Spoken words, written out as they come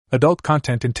Adult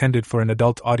content intended for an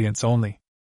adult audience only.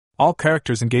 All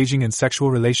characters engaging in sexual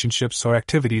relationships or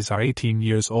activities are 18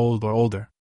 years old or older.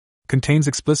 Contains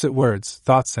explicit words,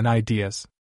 thoughts, and ideas.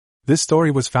 This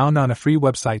story was found on a free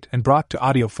website and brought to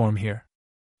audio form here.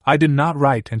 I did not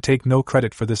write and take no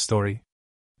credit for this story.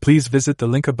 Please visit the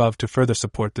link above to further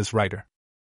support this writer.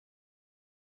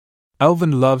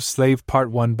 Elven Love Slave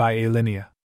Part 1 by Alinia.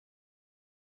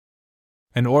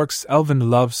 An Orc's Elven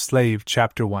Love Slave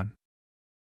Chapter 1.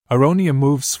 Aronia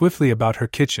moved swiftly about her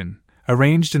kitchen,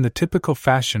 arranged in the typical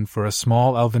fashion for a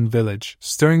small elven village,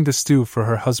 stirring the stew for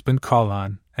her husband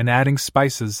Kallan, and adding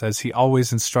spices as he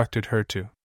always instructed her to.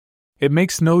 It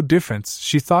makes no difference,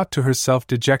 she thought to herself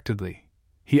dejectedly.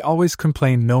 He always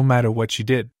complained no matter what she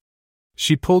did.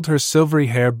 She pulled her silvery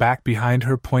hair back behind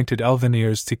her pointed elven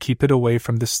ears to keep it away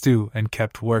from the stew and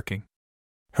kept working.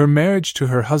 Her marriage to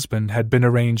her husband had been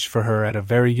arranged for her at a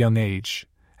very young age,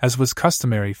 as was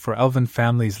customary for elven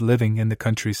families living in the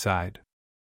countryside.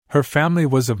 Her family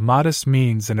was of modest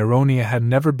means and Aronia had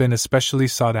never been especially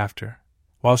sought after.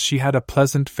 While she had a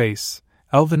pleasant face,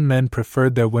 elven men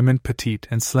preferred their women petite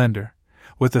and slender,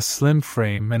 with a slim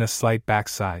frame and a slight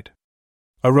backside.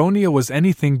 Aronia was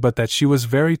anything but that. She was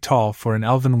very tall for an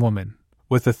elven woman,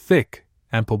 with a thick,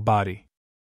 ample body.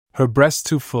 Her breasts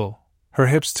too full, her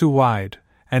hips too wide,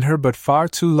 and her but far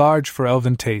too large for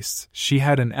elven tastes. She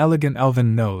had an elegant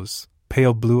elven nose,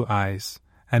 pale blue eyes,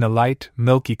 and a light,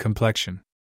 milky complexion.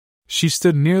 She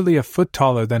stood nearly a foot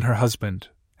taller than her husband,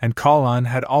 and Kallan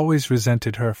had always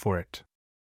resented her for it.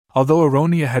 Although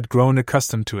Aronia had grown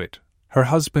accustomed to it, her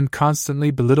husband constantly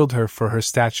belittled her for her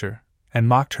stature, and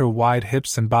mocked her wide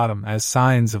hips and bottom as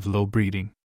signs of low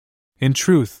breeding. In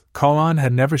truth, Kallan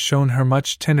had never shown her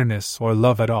much tenderness or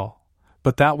love at all,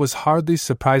 but that was hardly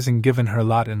surprising given her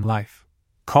lot in life.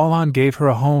 Kallan gave her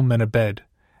a home and a bed,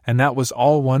 and that was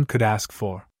all one could ask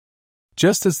for.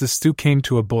 Just as the stew came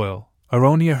to a boil,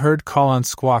 Aronia heard Kallan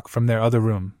squawk from their other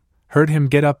room, heard him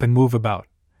get up and move about,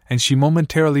 and she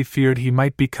momentarily feared he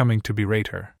might be coming to berate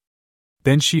her.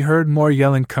 Then she heard more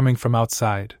yelling coming from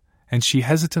outside, and she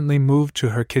hesitantly moved to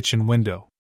her kitchen window.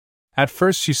 At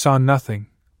first she saw nothing,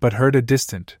 but heard a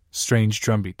distant, strange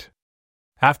drumbeat.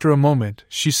 After a moment,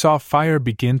 she saw fire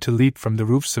begin to leap from the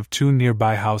roofs of two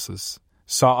nearby houses,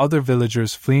 saw other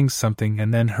villagers fleeing something,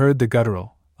 and then heard the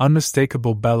guttural,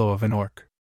 unmistakable bellow of an orc.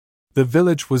 The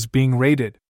village was being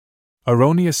raided.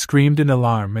 Aronia screamed in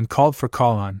alarm and called for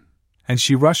Kallan, and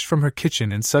she rushed from her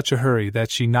kitchen in such a hurry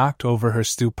that she knocked over her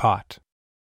stew pot.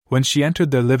 When she entered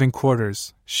their living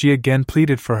quarters, she again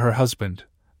pleaded for her husband,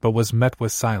 but was met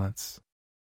with silence.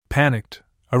 Panicked,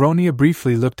 Aronia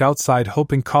briefly looked outside,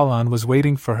 hoping Kallan was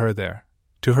waiting for her there.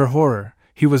 To her horror,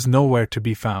 he was nowhere to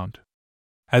be found.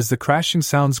 As the crashing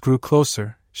sounds grew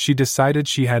closer, she decided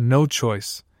she had no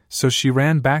choice, so she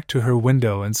ran back to her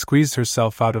window and squeezed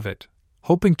herself out of it,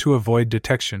 hoping to avoid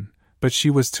detection, but she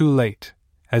was too late.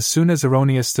 As soon as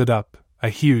Aronia stood up, a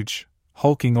huge,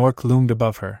 hulking orc loomed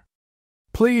above her.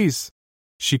 "Please!"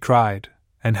 she cried,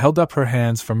 and held up her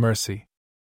hands for mercy.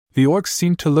 The orc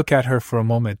seemed to look at her for a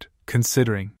moment,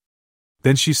 considering.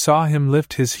 Then she saw him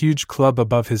lift his huge club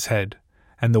above his head,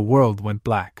 and the world went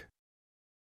black.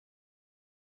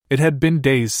 It had been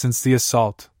days since the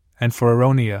assault, and for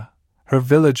Aronia, her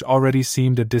village already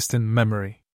seemed a distant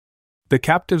memory. The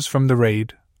captives from the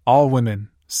raid, all women,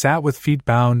 sat with feet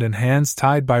bound and hands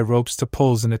tied by ropes to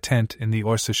poles in a tent in the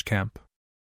Orcish camp.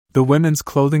 The women's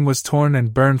clothing was torn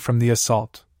and burned from the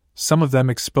assault, some of them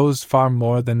exposed far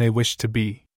more than they wished to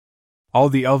be. All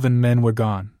the elven men were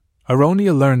gone.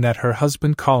 Aronia learned that her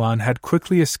husband Kallan had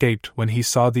quickly escaped when he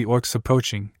saw the orcs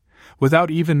approaching,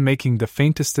 without even making the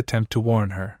faintest attempt to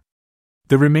warn her.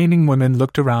 The remaining women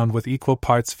looked around with equal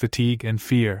parts fatigue and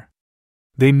fear.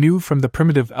 They knew from the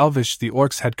primitive Elvish the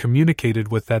orcs had communicated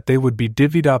with that they would be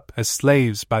divvied up as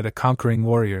slaves by the conquering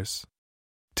warriors.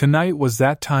 Tonight was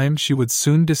that time. She would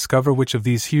soon discover which of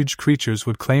these huge creatures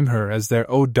would claim her as their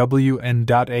own.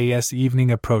 As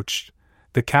evening approached,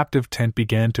 the captive tent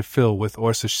began to fill with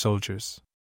Orcish soldiers.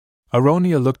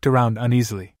 Aronia looked around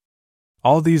uneasily.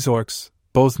 All these orcs,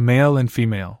 both male and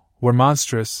female, were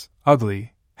monstrous,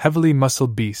 ugly, heavily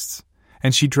muscled beasts,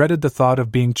 and she dreaded the thought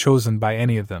of being chosen by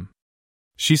any of them.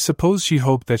 She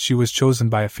hoped that she was chosen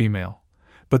by a female,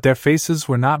 but their faces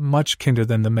were not much kinder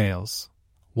than the males.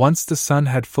 Once the sun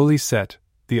had fully set,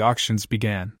 the auctions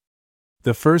began.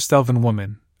 The first elven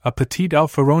woman, a petite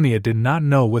elf Aronia did not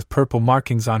know, with purple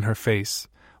markings on her face,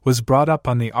 was brought up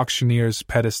on the auctioneer's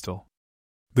pedestal.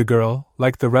 The girl,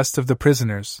 like the rest of the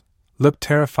prisoners, looked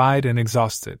terrified and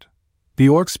exhausted. The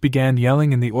orcs began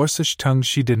yelling in the Orcish tongue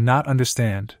she did not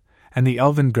understand, and the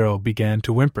elven girl began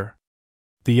to whimper.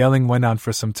 The yelling went on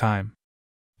for some time.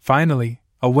 Finally,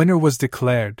 a winner was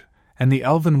declared, and the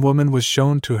elven woman was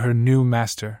shown to her new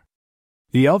master.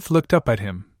 The elf looked up at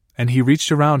him, and he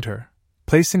reached around her,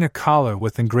 placing a collar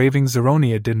with engravings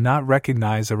Aronia did not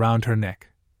recognize around her neck.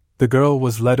 The girl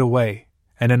was led away,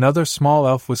 and another small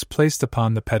elf was placed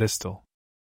upon the pedestal.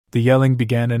 The yelling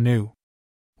began anew.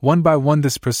 One by one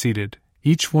this proceeded,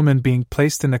 each woman being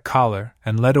placed in a collar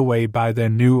and led away by their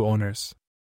new owners.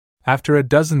 After a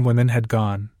dozen women had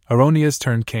gone, Aronia's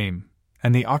turn came,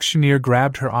 and the auctioneer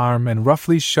grabbed her arm and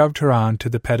roughly shoved her on to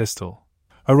the pedestal.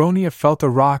 Aronia felt a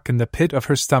rock in the pit of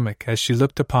her stomach as she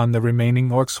looked upon the remaining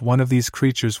orcs. One of these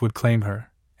creatures would claim her,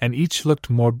 and each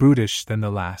looked more brutish than the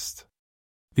last.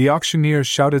 The auctioneer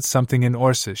shouted something in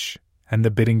Orcish, and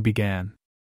the bidding began.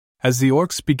 As the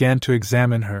orcs began to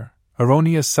examine her,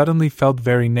 Aronia suddenly felt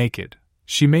very naked.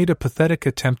 She made a pathetic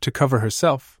attempt to cover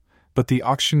herself, but the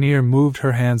auctioneer moved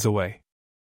her hands away.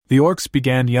 The orcs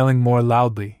began yelling more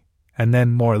loudly, and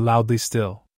then more loudly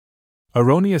still.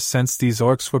 Aronia sensed these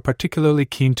orcs were particularly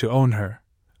keen to own her,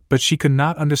 but she could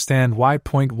not understand why.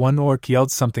 One orc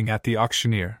yelled something at the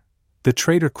auctioneer. The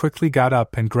traitor quickly got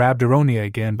up and grabbed Aronia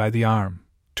again by the arm,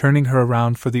 turning her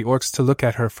around for the orcs to look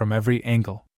at her from every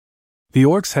angle. The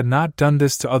orcs had not done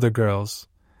this to other girls,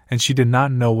 and she did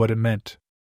not know what it meant.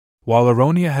 While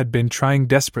Aronia had been trying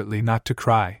desperately not to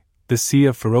cry, the sea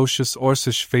of ferocious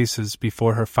Orcish faces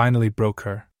before her finally broke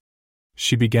her.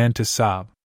 She began to sob.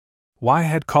 Why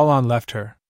had Kalon left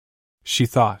her? She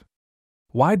thought.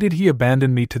 Why did he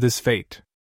abandon me to this fate?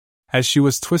 As she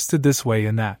was twisted this way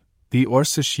and that, the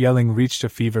Orcish yelling reached a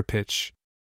fever pitch.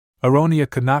 Aronia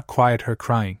could not quiet her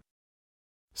crying.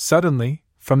 Suddenly,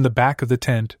 from the back of the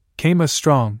tent, came a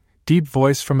strong, deep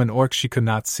voice from an orc she could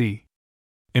not see.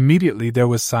 Immediately there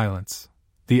was silence.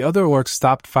 The other orcs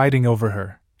stopped fighting over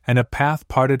her, and a path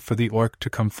parted for the orc to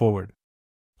come forward.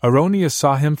 Aronia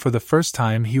saw him for the first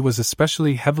time. He was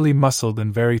especially heavily muscled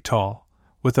and very tall,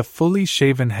 with a fully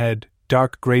shaven head,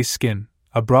 dark gray skin,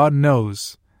 a broad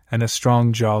nose, and a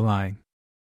strong jawline.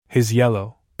 His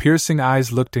yellow, piercing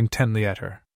eyes looked intently at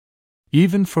her.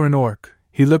 Even for an orc,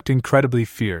 he looked incredibly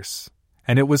fierce,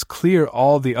 and it was clear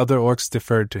all the other orcs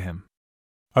deferred to him.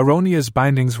 Aronia's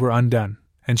bindings were undone,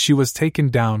 and she was taken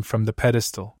down from the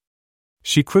pedestal.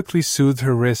 She quickly soothed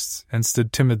her wrists and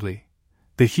stood timidly.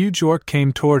 The huge orc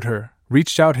came toward her,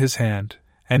 reached out his hand,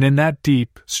 and in that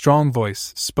deep, strong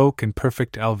voice spoke in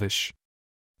perfect Elvish.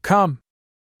 "Come!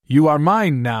 You are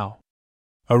mine now!"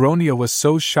 Aronia was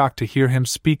so shocked to hear him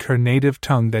speak her native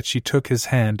tongue that she took his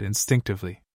hand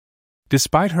instinctively.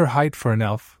 Despite her height for an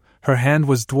elf, her hand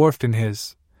was dwarfed in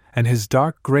his, and his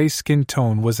dark gray skin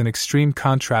tone was an extreme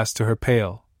contrast to her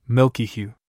pale, milky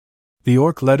hue. The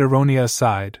orc led Aronia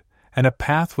aside, and a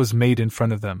path was made in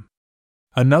front of them.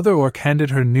 Another orc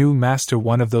handed her new master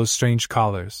one of those strange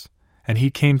collars, and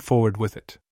he came forward with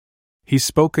it. He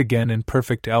spoke again in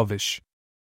perfect Elvish.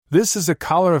 "This is a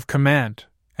collar of command,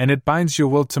 and it binds your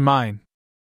will to mine.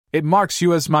 It marks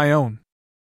you as my own."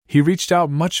 He reached out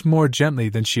much more gently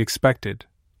than she expected,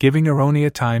 giving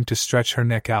Aronia time to stretch her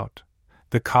neck out.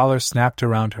 The collar snapped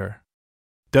around her.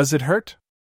 "Does it hurt?"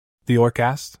 the orc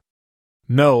asked.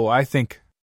 "No, I think."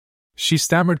 She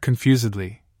stammered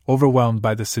confusedly, overwhelmed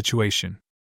by the situation.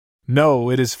 "No,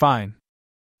 it is fine.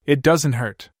 It doesn't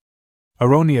hurt."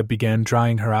 Aronia began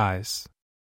drying her eyes.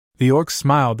 The orc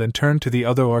smiled and turned to the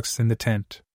other orcs in the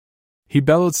tent. He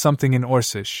bellowed something in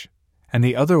Orcish, and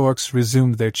the other orcs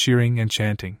resumed their cheering and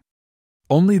chanting.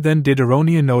 Only then did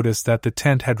Aronia notice that the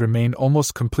tent had remained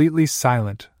almost completely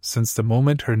silent since the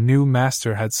moment her new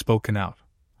master had spoken out.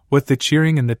 With the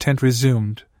cheering in the tent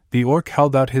resumed, the orc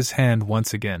held out his hand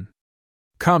once again.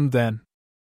 "Come then.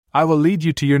 I will lead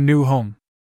you to your new home."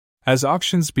 As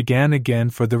auctions began again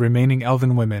for the remaining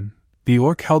elven women, the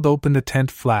orc held open the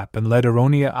tent flap and led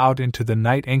Aronia out into the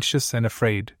night. Anxious and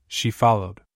afraid, she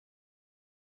followed.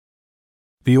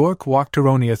 The orc walked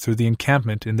Aronia through the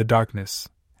encampment in the darkness,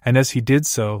 and as he did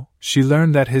so, she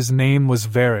learned that his name was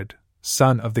Verid,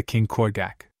 son of the King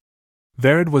Korgak.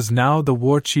 Verid was now the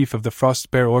war chief of the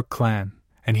Frostbear Orc clan,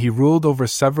 and he ruled over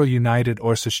several united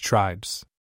Orcish tribes.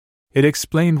 It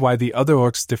explained why the other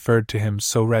orcs deferred to him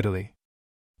so readily.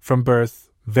 From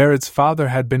birth, Verid's father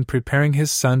had been preparing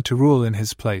his son to rule in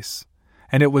his place,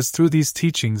 and it was through these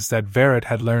teachings that Verid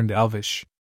had learned Elvish.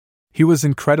 He was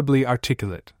incredibly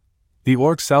articulate. The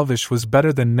orc's Elvish was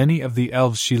better than many of the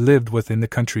elves she lived with in the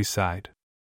countryside.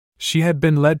 She had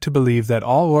been led to believe that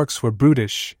all orcs were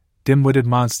brutish, dim-witted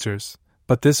monsters,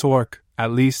 but this orc,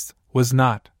 at least, was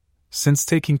not. Since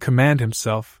taking command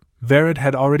himself, Verid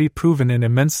had already proven an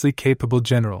immensely capable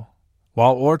general.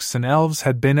 While orcs and elves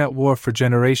had been at war for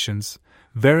generations,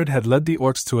 Verid had led the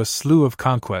orcs to a slew of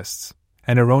conquests,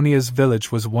 and Aronia's village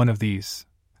was one of these.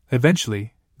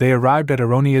 Eventually, they arrived at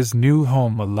Aronia's new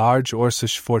home, a large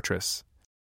Orcish fortress.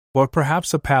 Or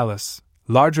perhaps a palace,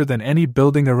 larger than any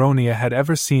building Aronia had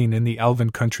ever seen in the Elven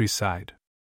countryside.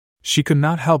 She could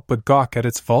not help but gawk at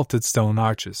its vaulted stone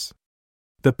arches.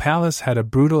 The palace had a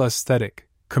brutal aesthetic,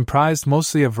 comprised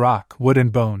mostly of rock, wood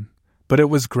and bone, but it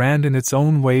was grand in its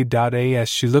own way. As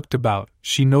she looked about,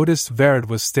 she noticed Vered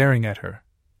was staring at her.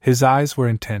 His eyes were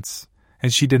intense,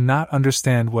 and she did not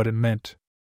understand what it meant.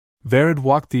 Vered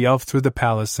walked the elf through the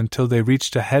palace until they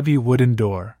reached a heavy wooden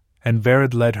door, and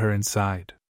Vered led her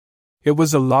inside. It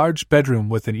was a large bedroom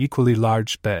with an equally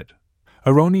large bed.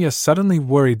 Aronia suddenly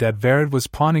worried that Vered was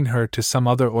pawning her to some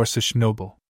other Orcish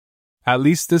noble. At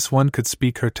least this one could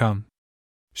speak her tongue.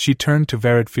 She turned to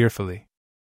Vered fearfully.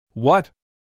 "What?"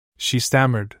 she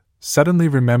stammered, suddenly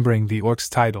remembering the orc's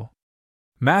title.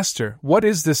 "Master, what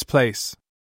is this place?"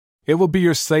 "It will be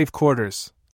your slave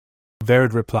quarters,"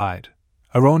 Vered replied.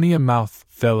 Aronia's mouth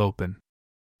fell open.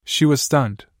 She was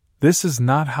stunned. This is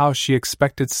not how she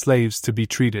expected slaves to be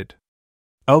treated.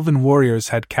 Elven warriors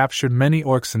had captured many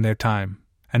orcs in their time,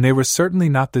 and they were certainly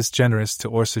not this generous to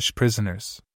Orcish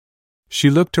prisoners. She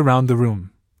looked around the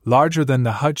room, larger than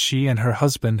the hut she and her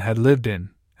husband had lived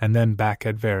in, and then back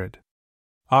at Vered.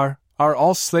 Are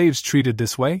all slaves treated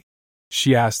this way?"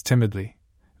 she asked timidly.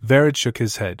 Vered shook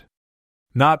his head.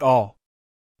 "Not all.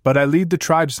 But I lead the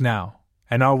tribes now,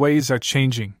 and our ways are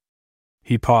changing."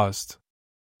 He paused.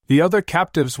 "The other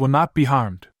captives will not be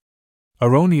harmed."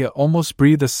 Aronia almost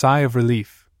breathed a sigh of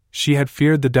relief. She had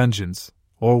feared the dungeons,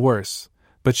 or worse,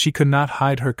 but she could not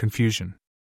hide her confusion.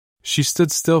 She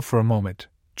stood still for a moment,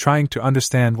 trying to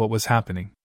understand what was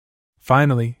happening.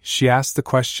 Finally, she asked the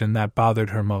question that bothered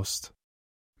her most.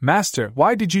 "Master,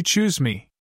 why did you choose me?"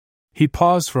 He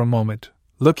paused for a moment,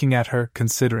 looking at her,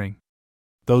 considering.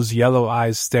 Those yellow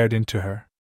eyes stared into her.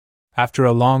 After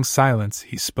a long silence,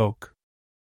 he spoke.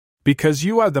 "Because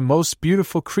you are the most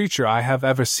beautiful creature I have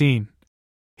ever seen,"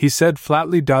 he said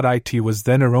flatly. It was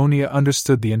then Aronia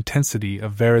understood the intensity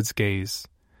of Vered's gaze,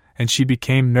 and she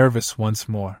became nervous once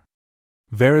more.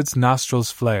 Vered's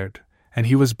nostrils flared, and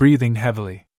he was breathing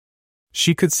heavily.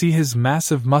 She could see his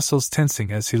massive muscles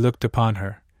tensing as he looked upon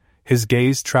her, his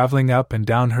gaze traveling up and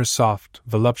down her soft,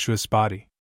 voluptuous body.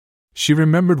 She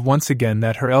remembered once again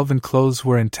that her elven clothes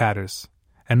were in tatters,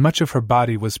 and much of her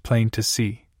body was plain to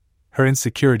see. Her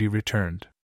insecurity returned.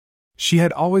 She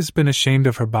had always been ashamed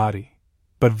of her body,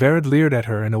 but Vered leered at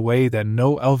her in a way that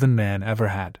no elven man ever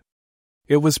had.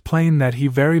 It was plain that he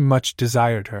very much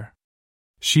desired her.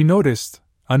 She noticed,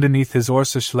 underneath his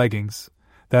Orcish leggings,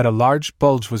 that a large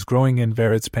bulge was growing in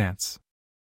Vered's pants.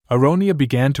 Aronia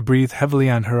began to breathe heavily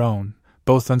on her own,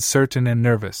 both uncertain and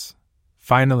nervous.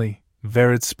 Finally,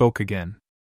 Vered spoke again.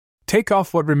 "Take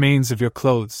off what remains of your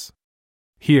clothes."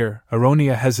 Here,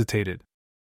 Aronia hesitated.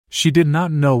 She did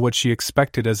not know what she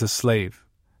expected as a slave,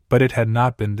 but it had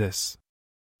not been this.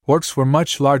 Orcs were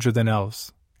much larger than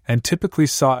elves, and typically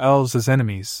saw elves as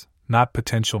enemies, not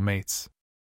potential mates.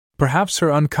 Perhaps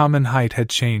her uncommon height had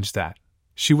changed that.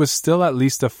 She was still at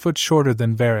least a foot shorter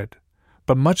than Vered,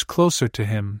 but much closer to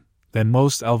him than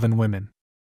most elven women.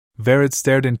 Vered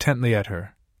stared intently at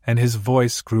her, and his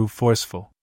voice grew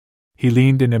forceful. He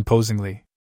leaned in imposingly.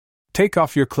 "Take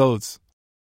off your clothes,"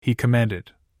 he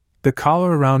commanded. The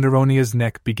collar around Aronia's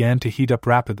neck began to heat up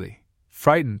rapidly.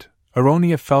 Frightened,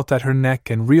 Aronia felt at her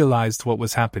neck and realized what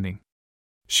was happening.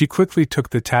 She quickly took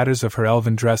the tatters of her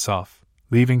elven dress off,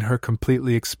 leaving her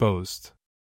completely exposed.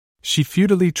 She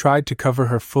futilely tried to cover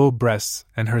her full breasts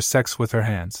and her sex with her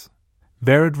hands.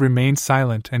 Vered remained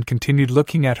silent and continued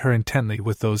looking at her intently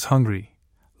with those hungry,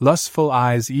 lustful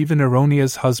eyes. Even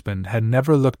Aronia's husband had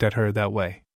never looked at her that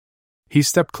way. He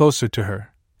stepped closer to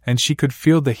her, and she could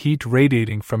feel the heat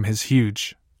radiating from his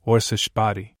huge, Orcish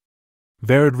body.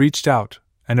 Vered reached out,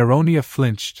 and Aronia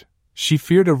flinched. She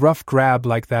feared a rough grab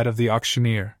like that of the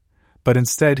auctioneer, but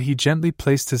instead he gently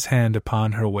placed his hand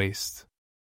upon her waist.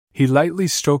 He lightly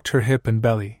stroked her hip and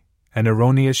belly, and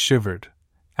Aronia shivered.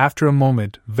 After a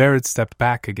moment, Vered stepped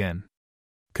back again.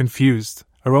 Confused,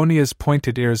 Aronia's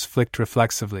pointed ears flicked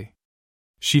reflexively.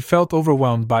 She felt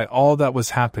overwhelmed by all that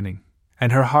was happening,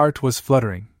 and her heart was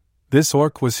fluttering. This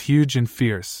orc was huge and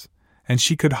fierce, and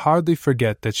she could hardly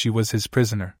forget that she was his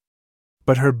prisoner.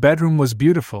 But her bedroom was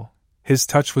beautiful, his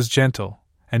touch was gentle,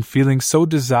 and feeling so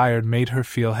desired made her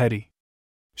feel heady.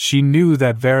 She knew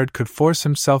that Vered could force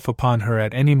himself upon her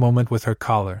at any moment with her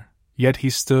collar, yet he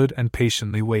stood and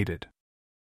patiently waited.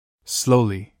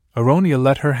 Slowly, Aronia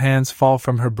let her hands fall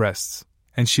from her breasts,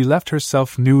 and she left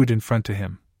herself nude in front of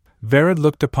him. Vered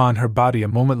looked upon her body a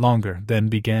moment longer, then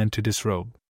began to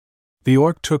disrobe. The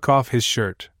orc took off his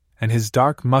shirt, and his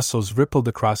dark muscles rippled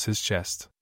across his chest.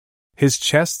 His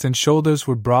chest and shoulders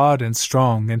were broad and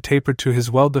strong and tapered to his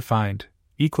well-defined,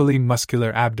 equally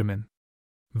muscular abdomen.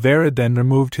 Vered then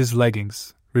removed his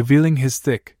leggings, revealing his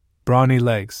thick, brawny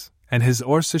legs, and his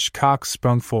Orcish cock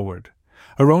sprung forward.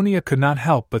 Aronia could not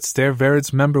help but stare.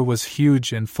 Vered's member was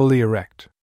huge and fully erect.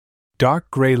 Dark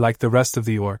gray like the rest of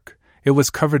the orc, it was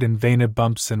covered in veined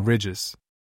bumps and ridges.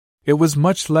 It was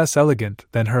much less elegant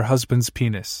than her husband's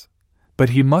penis, but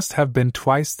he must have been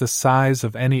twice the size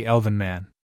of any elven man.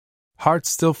 Heart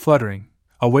still fluttering,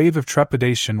 a wave of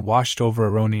trepidation washed over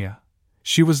Aronia.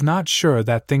 She was not sure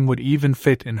that thing would even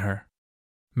fit in her.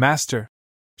 "Master,"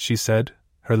 she said,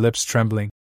 her lips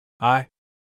trembling, I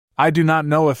do not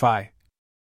know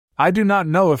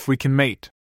if we can mate,"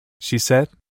 she said.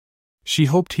 She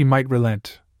hoped he might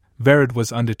relent. Vered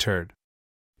was undeterred.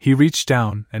 He reached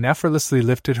down and effortlessly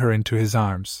lifted her into his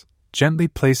arms, gently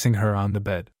placing her on the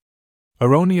bed.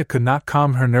 Aronia could not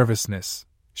calm her nervousness.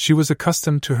 She was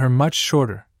accustomed to her much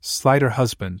shorter, slighter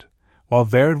husband, while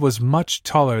Vered was much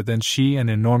taller than she and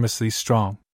enormously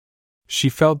strong. She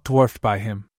felt dwarfed by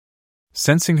him.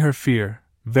 Sensing her fear,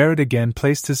 Vered again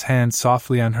placed his hand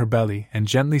softly on her belly and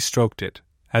gently stroked it,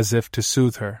 as if to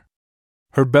soothe her.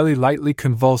 Her belly lightly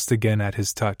convulsed again at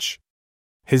his touch.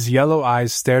 His yellow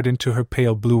eyes stared into her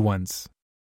pale blue ones.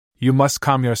 "You must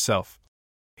calm yourself,"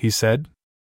 he said.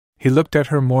 He looked at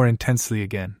her more intensely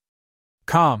again.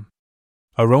 "Calm."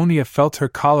 Aronia felt her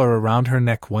collar around her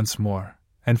neck once more,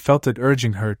 and felt it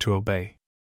urging her to obey.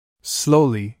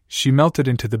 Slowly, she melted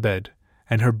into the bed,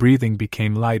 and her breathing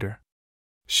became lighter.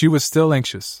 She was still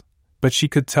anxious, but she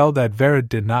could tell that Vered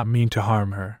did not mean to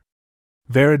harm her.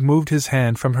 Vered moved his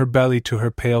hand from her belly to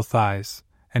her pale thighs,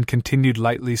 and continued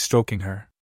lightly stroking her.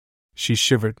 She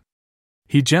shivered.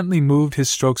 He gently moved his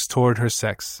strokes toward her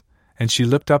sex, and she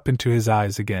looked up into his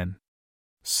eyes again.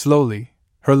 Slowly,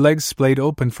 her legs splayed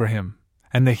open for him,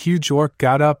 and the huge orc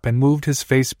got up and moved his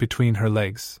face between her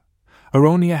legs.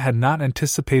 Aronia had not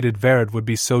anticipated Vered would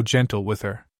be so gentle with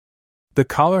her. The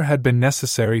collar had been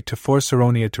necessary to force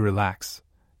Aronia to relax,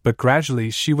 but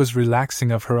gradually she was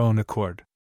relaxing of her own accord.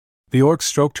 The orc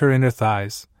stroked her inner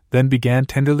thighs, then began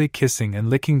tenderly kissing and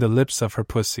licking the lips of her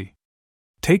pussy.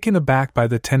 Taken aback by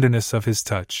the tenderness of his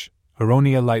touch,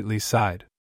 Aronia lightly sighed.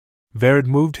 Vered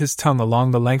moved his tongue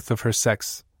along the length of her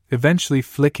sex, eventually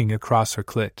flicking across her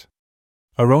clit.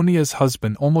 Aronia's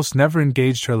husband almost never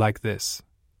engaged her like this.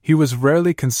 He was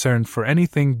rarely concerned for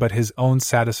anything but his own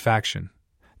satisfaction.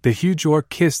 The huge orc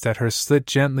kissed at her slit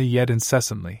gently yet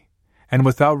incessantly, and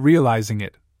without realizing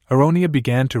it, Aronia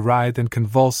began to writhe and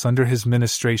convulse under his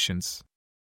ministrations.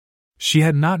 She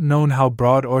had not known how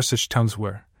broad Orcish tongues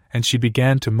were, and she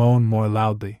began to moan more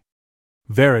loudly.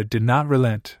 Vered did not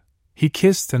relent. He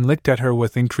kissed and licked at her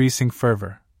with increasing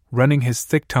fervor, running his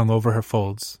thick tongue over her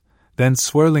folds, then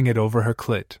swirling it over her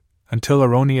clit, until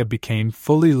Aronia became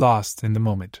fully lost in the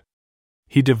moment.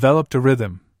 He developed a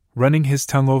rhythm, running his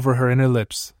tongue over her inner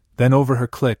lips, then over her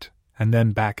clit, and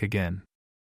then back again.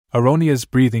 Aronia's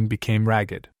breathing became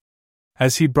ragged.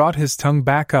 As he brought his tongue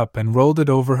back up and rolled it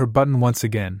over her button once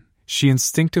again, she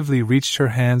instinctively reached her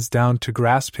hands down to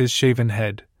grasp his shaven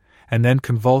head, and then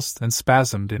convulsed and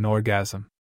spasmed in orgasm.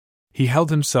 He held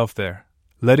himself there,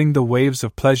 letting the waves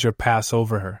of pleasure pass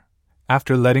over her.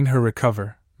 After letting her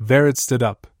recover, Vered stood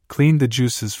up, cleaned the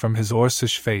juices from his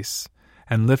Orcish face,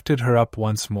 and lifted her up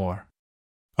once more.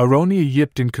 Aronia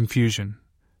yipped in confusion,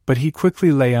 but he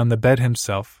quickly lay on the bed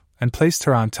himself and placed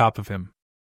her on top of him.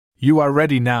 "You are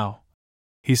ready now,"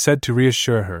 he said to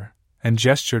reassure her, and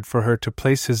gestured for her to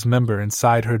place his member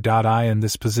inside her. In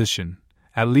this position,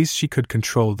 at least she could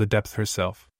control the depth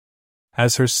herself.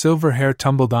 As her silver hair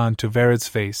tumbled on to Vered's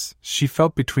face, she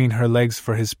felt between her legs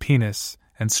for his penis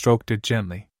and stroked it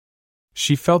gently.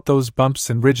 She felt those bumps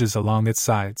and ridges along its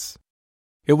sides.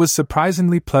 It was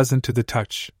surprisingly pleasant to the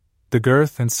touch. The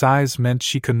girth and size meant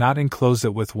she could not enclose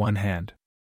it with one hand.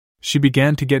 She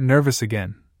began to get nervous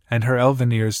again, and her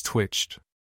elven ears twitched.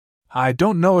 "I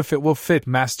don't know if it will fit,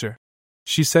 master,"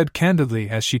 she said candidly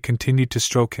as she continued to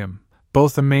stroke him,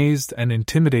 both amazed and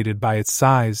intimidated by its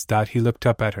size. He looked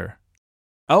up at her.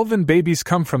 "Elven babies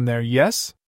come from there,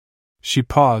 yes?" She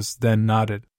paused, then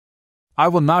nodded. "I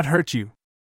will not hurt you."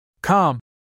 "Calm,"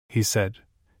 he said.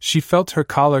 She felt her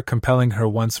collar compelling her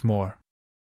once more.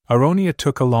 Aronia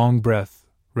took a long breath,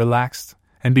 relaxed,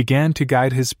 and began to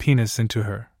guide his penis into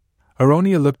her.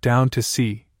 Aronia looked down to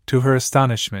see, to her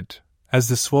astonishment, as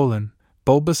the swollen,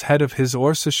 bulbous head of his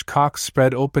Orcish cock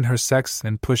spread open her sex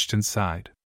and pushed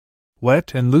inside.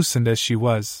 Wet and loosened as she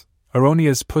was,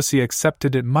 Aronia's pussy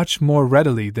accepted it much more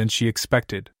readily than she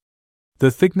expected.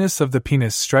 The thickness of the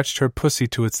penis stretched her pussy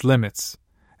to its limits,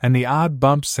 and the odd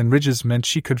bumps and ridges meant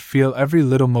she could feel every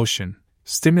little motion,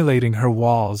 stimulating her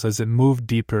walls as it moved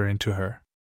deeper into her.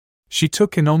 She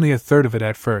took in only a third of it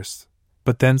at first,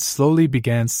 but then slowly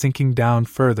began sinking down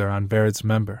further on Vered's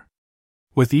member.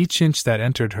 With each inch that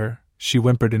entered her, she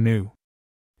whimpered anew.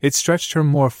 It stretched her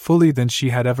more fully than she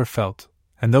had ever felt,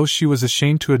 and though she was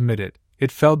ashamed to admit it,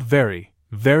 it felt very,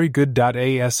 very good.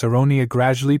 As Aronia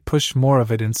gradually pushed more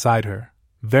of it inside her,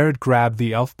 Vered grabbed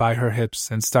the elf by her hips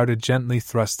and started gently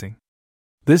thrusting.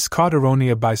 This caught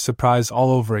Aronia by surprise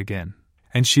all over again,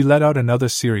 and she let out another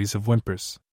series of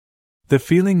whimpers. The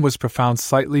feeling was profound,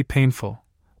 slightly painful,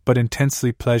 but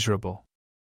intensely pleasurable.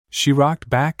 She rocked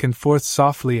back and forth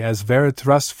softly as Vered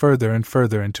thrust further and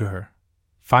further into her.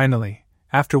 Finally,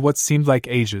 after what seemed like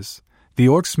ages, the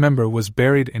orc's member was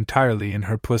buried entirely in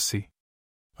her pussy.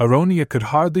 Aronia could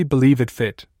hardly believe it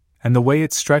fit, and the way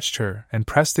it stretched her and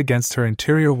pressed against her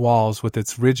interior walls with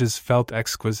its ridges felt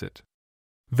exquisite.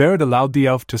 Vered allowed the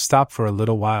elf to stop for a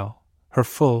little while, her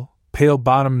full, pale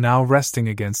bottom now resting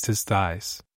against his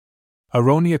thighs.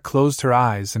 Aronia closed her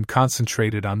eyes and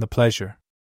concentrated on the pleasure.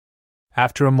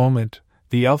 After a moment,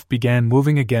 the elf began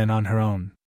moving again on her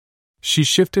own. She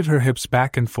shifted her hips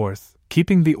back and forth,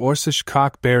 keeping the orcish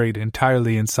cock buried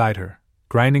entirely inside her,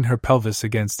 grinding her pelvis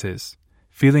against his,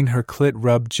 feeling her clit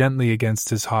rub gently against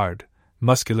his hard,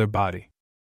 muscular body.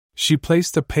 She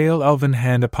placed a pale elven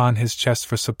hand upon his chest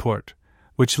for support,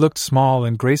 which looked small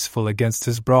and graceful against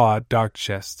his broad, dark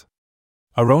chest.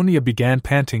 Aronia began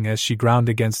panting as she ground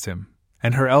against him,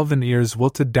 and her elven ears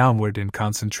wilted downward in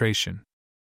concentration.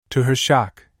 To her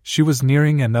shock, she was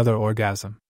nearing another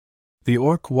orgasm. The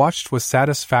orc watched with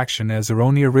satisfaction as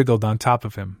Aronia wriggled on top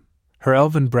of him, her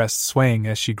elven breast swaying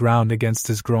as she ground against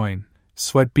his groin,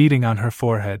 sweat beading on her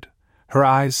forehead, her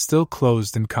eyes still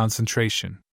closed in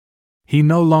concentration. He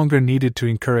no longer needed to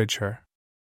encourage her.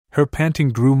 Her panting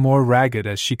grew more ragged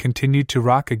as she continued to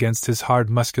rock against his hard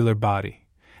muscular body,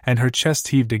 and her chest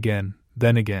heaved again,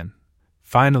 then again.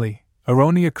 Finally,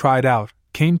 Aronia cried out,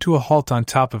 came to a halt on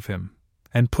top of him,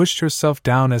 and pushed herself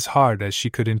down as hard as she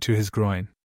could into his groin.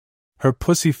 Her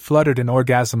pussy fluttered in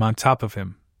orgasm on top of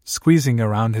him, squeezing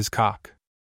around his cock.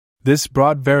 This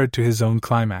brought Vered to his own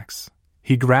climax.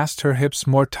 He grasped her hips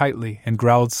more tightly and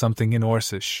growled something in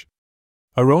Orcish.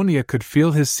 Aronia could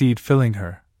feel his seed filling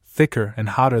her, thicker and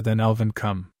hotter than elven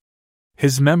cum.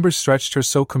 His member stretched her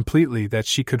so completely that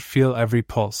she could feel every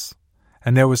pulse,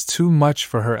 and there was too much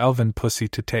for her elven pussy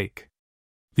to take.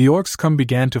 The orc's cum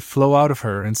began to flow out of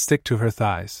her and stick to her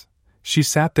thighs. She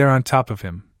sat there on top of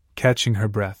him, catching her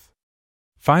breath.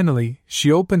 Finally,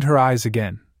 she opened her eyes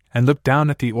again, and looked down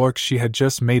at the orc she had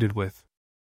just mated with.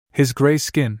 His gray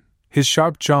skin, his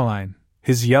sharp jawline,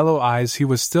 his yellow eyes, he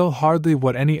was still hardly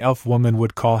what any elf woman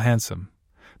would call handsome,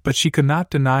 but she could not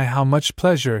deny how much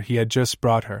pleasure he had just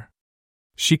brought her.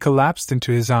 She collapsed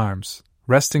into his arms,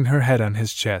 resting her head on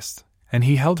his chest, and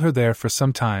he held her there for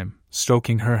some time,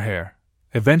 stroking her hair.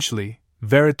 Eventually,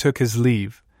 Vered took his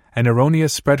leave, and Aronia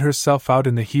spread herself out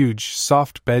in the huge,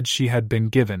 soft bed she had been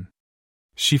given.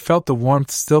 She felt the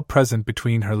warmth still present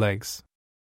between her legs.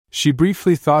 She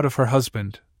briefly thought of her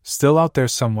husband, still out there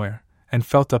somewhere, and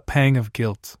felt a pang of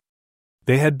guilt.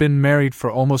 They had been married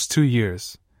for almost 2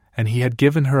 years, and he had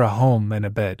given her a home and a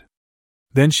bed.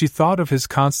 Then she thought of his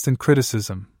constant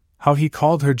criticism, how he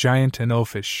called her giant and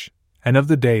oafish, and of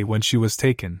the day when she was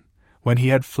taken, when he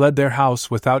had fled their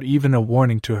house without even a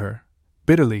warning to her.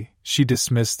 Bitterly, she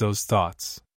dismissed those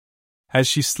thoughts. As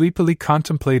she sleepily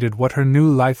contemplated what her new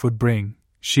life would bring,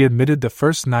 she admitted the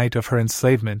first night of her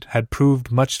enslavement had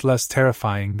proved much less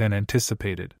terrifying than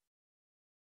anticipated.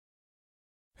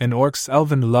 An Orc's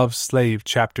Elven Love Slave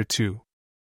Chapter 2.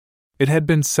 It had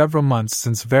been several months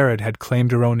since Vered had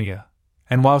claimed Aronia,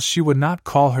 and while she would not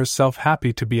call herself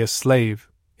happy to be a slave,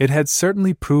 it had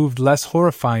certainly proved less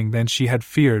horrifying than she had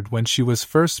feared when she was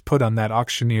first put on that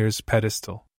auctioneer's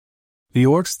pedestal. The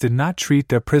orcs did not treat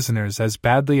their prisoners as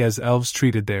badly as elves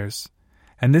treated theirs,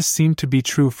 and this seemed to be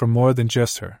true for more than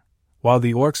just her. While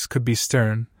the orcs could be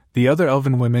stern, the other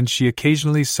elven women she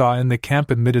occasionally saw in the camp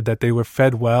admitted that they were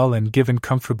fed well and given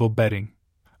comfortable bedding.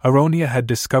 Aronia had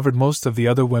discovered most of the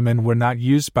other women were not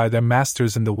used by their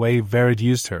masters in the way Vered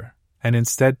used her, and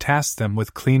instead tasked them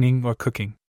with cleaning or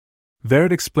cooking.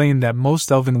 Vered explained that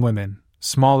most elven women,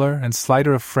 smaller and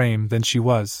slighter of frame than she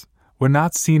was, were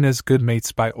not seen as good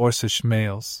mates by Orcish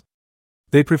males.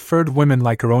 They preferred women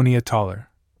like Aronia, taller,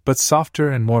 but softer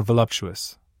and more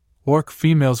voluptuous. Orc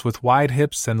females with wide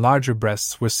hips and larger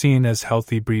breasts were seen as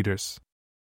healthy breeders.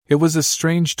 It was a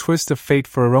strange twist of fate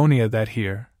for Aronia that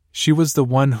here, she was the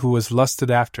one who was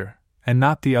lusted after, and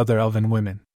not the other elven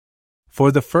women.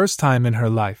 For the first time in her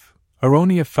life,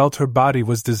 Aronia felt her body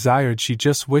was desired. She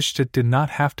just wished it did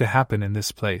not have to happen in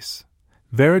this place.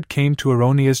 Vered came to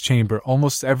Aronia's chamber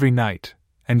almost every night,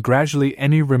 and gradually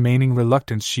any remaining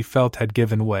reluctance she felt had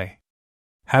given way.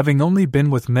 Having only been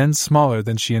with men smaller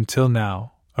than she until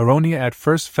now, Aronia at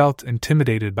first felt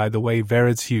intimidated by the way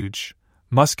Vered's huge,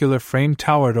 muscular frame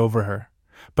towered over her,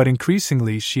 but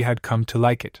increasingly she had come to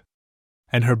like it.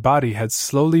 And her body had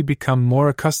slowly become more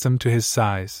accustomed to his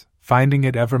size, finding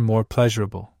it ever more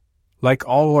pleasurable. Like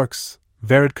all orcs,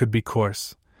 Vered could be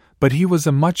coarse, but he was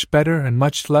a much better and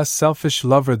much less selfish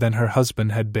lover than her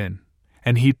husband had been,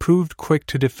 and he proved quick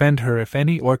to defend her if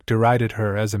any orc derided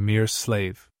her as a mere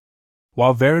slave.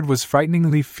 While Vered was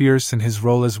frighteningly fierce in his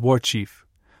role as war chief,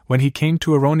 when he came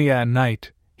to Aronia at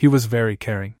night, he was very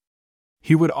caring.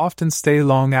 He would often stay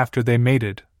long after they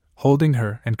mated, holding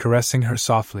her and caressing her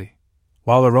softly.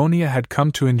 While Aronia had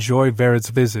come to enjoy Vered's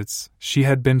visits, she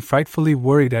had been frightfully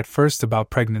worried at first about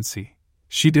pregnancy.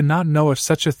 She did not know if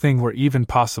such a thing were even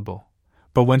possible,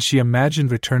 but when she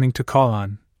imagined returning to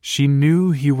Kallan, she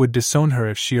knew he would disown her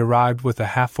if she arrived with a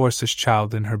half-orcish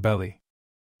child in her belly.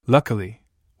 Luckily,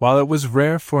 while it was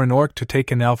rare for an orc to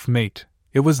take an elf mate,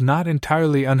 it was not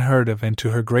entirely unheard of, and to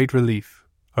her great relief,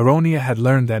 Aronia had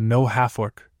learned that no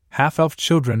half-orc, half-elf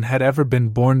children had ever been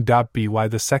born. By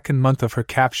the second month of her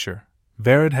capture,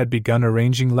 Vered had begun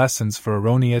arranging lessons for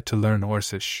Aronia to learn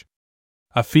Orcish.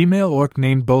 A female orc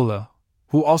named Bola,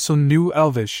 who also knew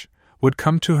Elvish, would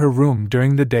come to her room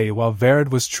during the day while Vered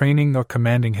was training or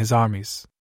commanding his armies.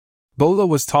 Bola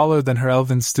was taller than her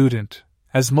Elven student,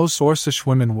 as most Orcish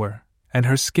women were, and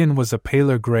her skin was a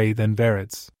paler gray than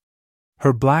Vered's.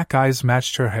 Her black eyes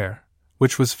matched her hair,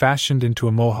 which was fashioned into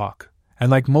a mohawk, and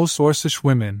like most Orcish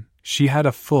women, she had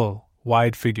a full,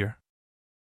 wide figure.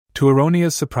 To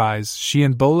Aronia's surprise, she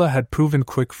and Bola had proven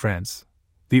quick friends.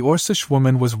 The Orcish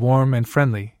woman was warm and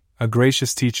friendly, a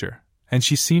gracious teacher, and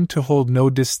she seemed to hold no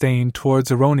disdain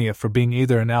towards Aronia for being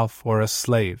either an elf or a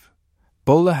slave.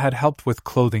 Bola had helped with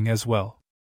clothing as well.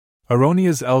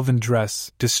 Aronia's elven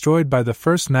dress, destroyed by the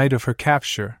first night of her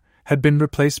capture, had been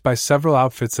replaced by several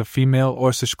outfits of female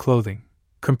Orcish clothing,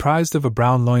 comprised of a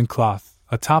brown loincloth,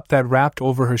 a top that wrapped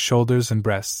over her shoulders and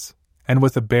breasts, and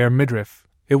with a bare midriff.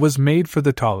 It was made for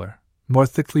the taller, more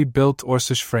thickly built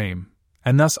Orcish frame,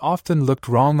 and thus often looked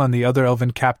wrong on the other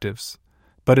elven captives,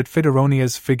 but it fit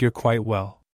Aronia's figure quite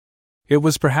well. It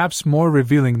was perhaps more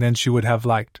revealing than she would have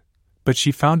liked, but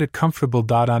she found it comfortable.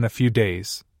 On a few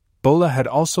days, Bola had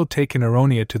also taken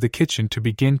Aronia to the kitchen to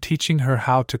begin teaching her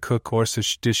how to cook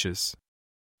Orcish dishes.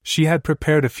 She had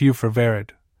prepared a few for Vered,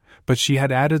 but she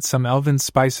had added some elven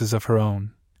spices of her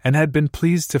own, and had been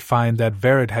pleased to find that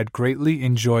Vered had greatly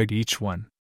enjoyed each one.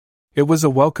 It was a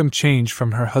welcome change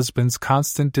from her husband's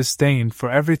constant disdain for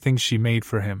everything she made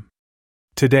for him.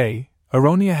 Today,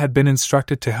 Aronia had been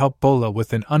instructed to help Bola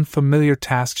with an unfamiliar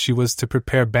task. She was to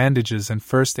prepare bandages and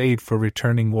first aid for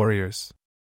returning warriors.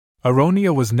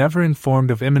 Aronia was never informed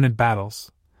of imminent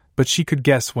battles, but she could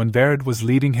guess when Vered was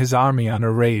leading his army on a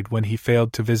raid when he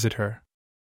failed to visit her.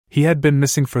 He had been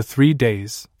missing for 3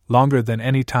 days, longer than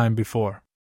any time before.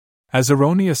 As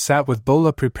Aronia sat with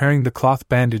Bola preparing the cloth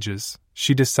bandages,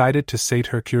 she decided to sate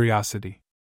her curiosity.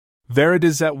 "Vered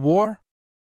is at war?"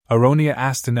 Aronia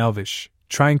asked in Elvish,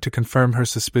 trying to confirm her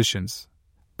suspicions.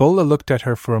 Bola looked at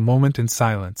her for a moment in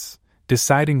silence,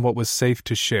 deciding what was safe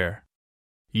to share.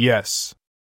 "Yes.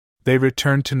 They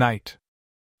returned tonight."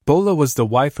 Bola was the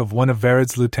wife of one of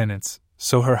Vered's lieutenants,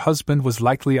 so her husband was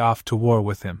likely off to war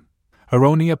with him.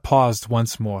 Aronia paused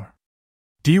once more.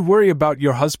 "Do you worry about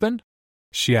your husband?"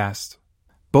 she asked.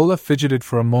 Bola fidgeted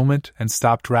for a moment and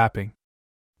stopped rapping.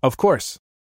 "Of course,"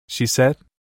 she said.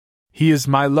 "He is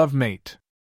my love mate.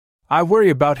 I worry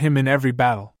about him in every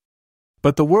battle.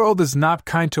 But the world is not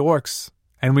kind to orcs,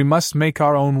 and we must make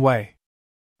our own way."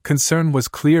 Concern was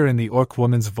clear in the orc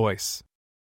woman's voice.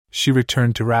 She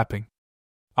returned to rapping.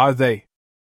 "Are they?"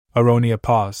 Aronia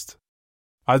paused.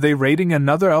 "Are they raiding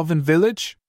another elven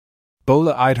village?"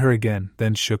 Bola eyed her again,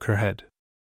 then shook her head.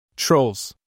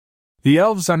 "Trolls. The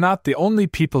elves are not the only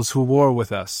peoples who war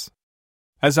with us.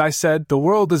 As I said, the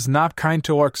world is not kind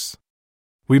to orcs.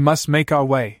 We must make our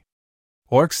way."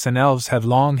 Orcs and elves had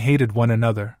long hated one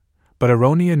another, but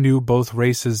Aronia knew both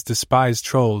races despised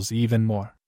trolls even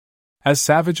more. As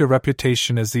savage a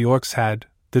reputation as the orcs had,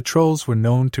 the trolls were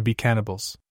known to be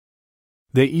cannibals.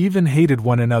 They even hated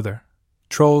one another.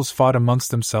 Trolls fought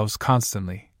amongst themselves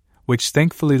constantly, which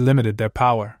thankfully limited their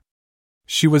power.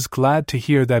 She was glad to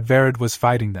hear that Vered was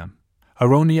fighting them.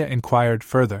 Aronia inquired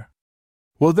further.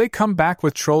 "Will they come back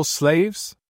with troll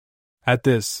slaves?" At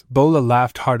this, Bola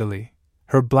laughed heartily,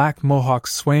 her black mohawk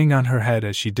swaying on her head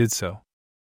as she did so.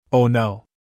 "Oh no.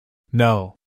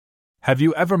 No. Have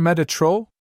you ever met a troll?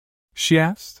 She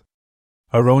asked.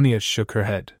 Aronia shook her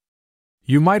head.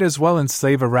 You might as well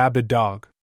enslave a rabid dog.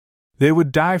 They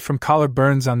would die from collar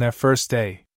burns on their first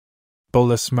day.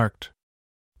 Bola smirked.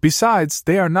 Besides,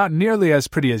 they are not nearly as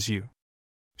pretty as you.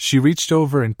 She reached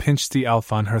over and pinched the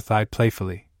elf on her thigh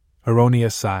playfully.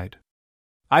 Aronia sighed.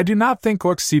 I do not think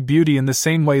orcs see beauty in the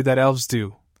same way that elves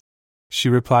do, she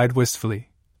replied wistfully.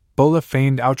 Bola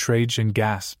feigned outrage and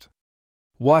gasped.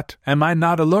 What, am I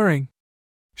not alluring?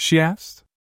 She asked.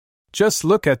 Just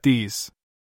look at these.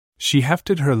 She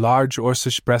hefted her large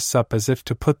Orcish breasts up as if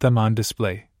to put them on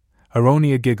display.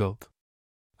 Aronia giggled.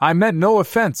 I meant no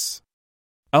offense.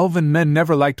 Elven men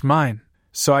never liked mine,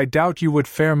 so I doubt you would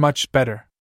fare much better.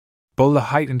 Bola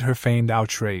heightened her feigned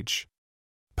outrage.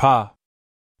 Pah!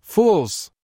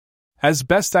 Fools! As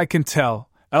best I can tell,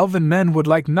 elven men would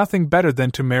like nothing better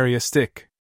than to marry a stick.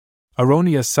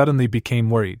 Aronia suddenly became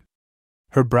worried.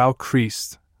 Her brow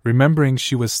creased, remembering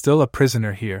she was still a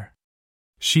prisoner here.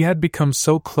 She had become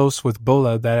so close with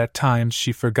Bola that at times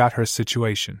she forgot her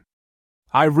situation.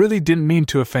 I really didn't mean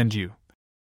to offend you,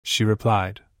 she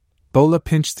replied. Bola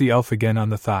pinched the elf again on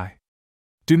the thigh.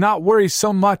 Do not worry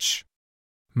so much.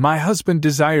 My husband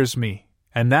desires me,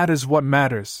 and that is what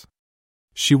matters.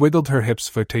 She wiggled her hips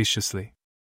flirtatiously.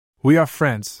 We are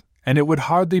friends, and it would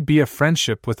hardly be a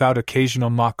friendship without occasional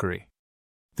mockery.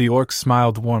 The orc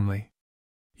smiled warmly.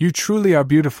 You truly are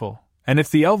beautiful, and if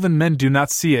the elven men do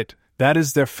not see it, that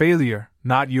is their failure,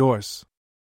 not yours.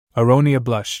 Aronia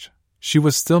blushed. She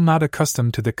was still not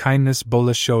accustomed to the kindness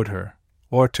Bola showed her,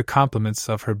 or to compliments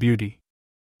of her beauty.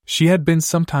 She had been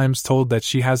sometimes told that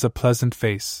she has a pleasant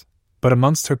face, but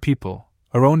amongst her people,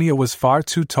 Aronia was far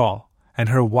too tall, and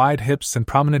her wide hips and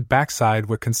prominent backside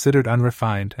were considered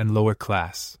unrefined and lower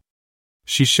class.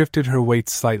 She shifted her weight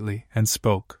slightly and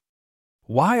spoke.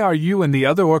 Why are you and the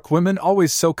other orc women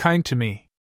always so kind to me?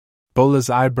 Bola's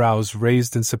eyebrows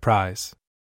raised in surprise.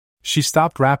 She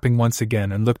stopped rapping once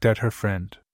again and looked at her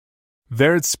friend.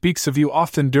 Vered speaks of you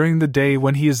often during the day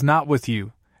when he is not with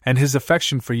you, and his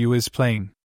affection for you is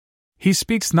plain. He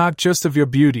speaks not just of your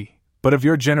beauty, but of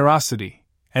your generosity,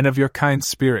 and of your kind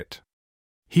spirit.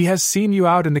 He has seen you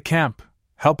out in the camp,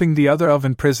 helping the other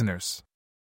elven prisoners.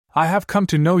 I have come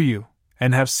to know you,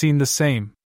 and have seen the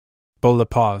same. Bola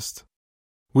paused.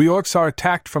 We orcs are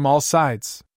attacked from all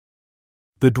sides.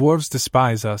 The dwarves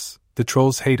despise us, the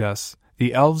trolls hate us,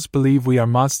 the elves believe we are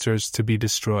monsters to be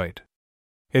destroyed.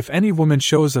 If any woman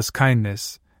shows us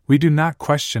kindness, we do not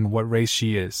question what race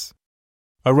she is.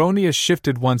 Aronia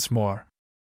shifted once more.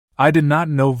 I did not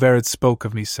know Vered spoke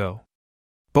of me so.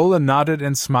 Bola nodded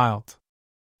and smiled.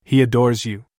 He adores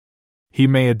you. He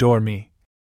may adore me,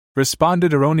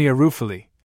 responded Aronia ruefully,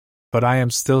 but I am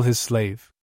still his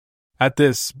slave. At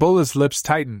this, Bola's lips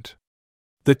tightened.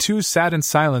 The two sat in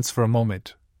silence for a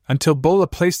moment, until Bola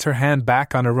placed her hand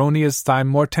back on Aronia's thigh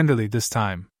more tenderly this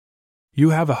time. You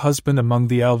have a husband among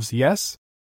the elves, yes?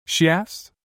 She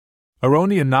asked.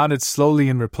 Aronia nodded slowly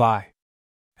in reply.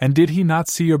 And did he not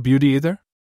see your beauty either?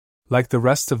 Like the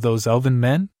rest of those elven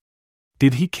men?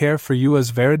 Did he care for you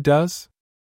as Vered does?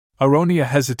 Aronia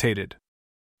hesitated.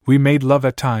 We made love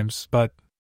at times, but...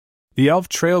 The elf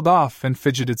trailed off and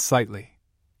fidgeted slightly.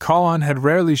 Kalon had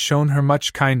rarely shown her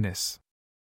much kindness.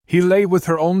 He lay with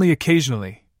her only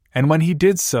occasionally, and when he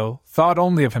did so, thought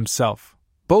only of himself.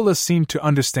 Bola seemed to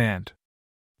understand.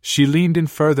 She leaned in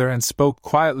further and spoke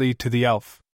quietly to the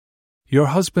elf. Your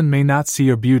husband may not see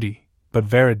your beauty, but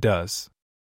Vered does.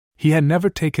 He had never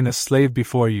taken a slave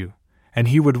before you, and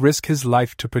he would risk his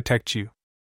life to protect you.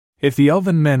 If the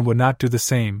elven men would not do the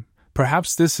same,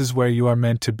 perhaps this is where you are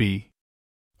meant to be.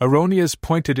 Aronia's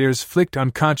pointed ears flicked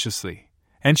unconsciously,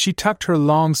 and she tucked her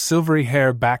long silvery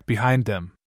hair back behind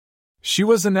them. She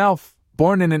was an elf,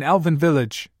 born in an elven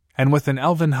village, and with an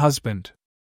elven husband.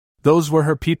 Those were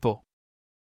her people.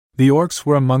 The orcs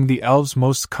were among the elves'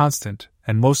 most constant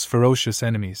and most ferocious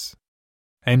enemies.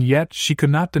 And yet she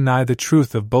could not deny the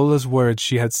truth of Bola's words.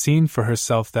 She had seen for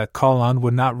herself that Kalon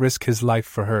would not risk his life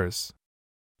for hers.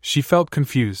 She felt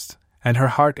confused, and her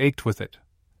heart ached with it.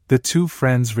 The two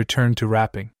friends returned to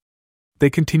rapping. They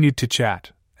continued to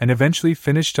chat, and eventually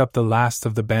finished up the last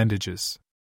of the bandages.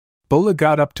 Bola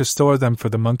got up to store them for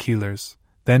the monk healers,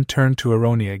 then turned to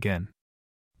Aronia again.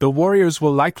 The warriors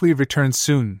will likely return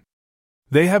soon.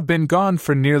 They have been gone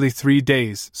for nearly 3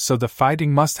 days, so the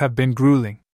fighting must have been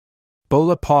grueling.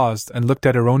 Bola paused and looked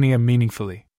at Aronia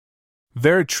meaningfully.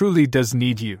 Vered truly does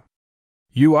need you.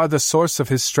 You are the source of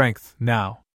his strength,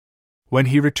 now. When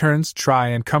he returns, try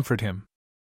and comfort him.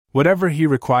 Whatever he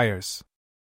requires.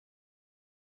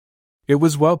 It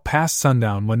was well past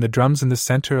sundown when the drums in the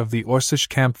center of the Orcish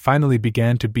camp finally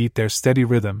began to beat their steady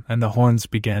rhythm and the horns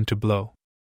began to blow.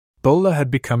 Bola had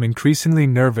become increasingly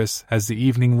nervous as the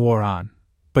evening wore on,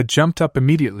 but jumped up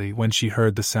immediately when she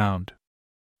heard the sound.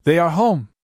 "They are home!"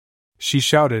 she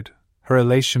shouted, her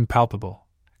elation palpable.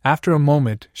 After a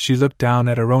moment, she looked down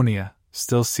at Aronia,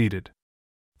 still seated.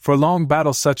 For long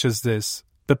battles such as this,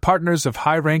 the partners of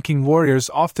high-ranking warriors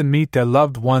often meet their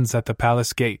loved ones at the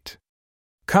palace gate.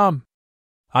 "Come!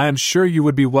 I am sure you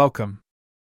would be welcome."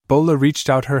 Bola reached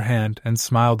out her hand and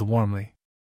smiled warmly.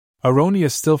 Aronia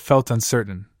still felt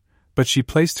uncertain, but she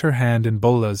placed her hand in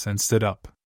Bola's and stood up.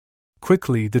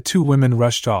 Quickly the two women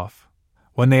rushed off.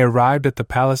 When they arrived at the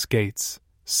palace gates,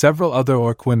 several other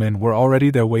orc women were already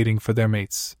there waiting for their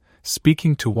mates,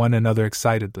 speaking to one another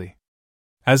excitedly.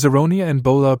 As Aronia and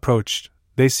Bola approached,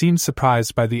 they seemed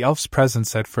surprised by the elf's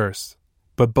presence at first,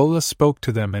 but Bola spoke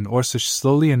to them in Orcish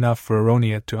slowly enough for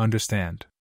Aronia to understand.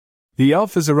 "The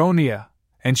elf is Aronia,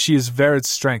 and she is Vered's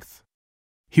strength.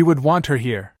 He would want her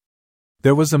here."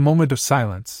 There was a moment of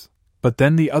silence, but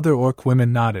then the other orc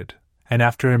women nodded, and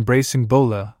after embracing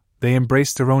Bola, they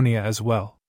embraced Aronia as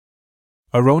well.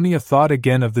 Aronia thought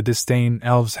again of the disdain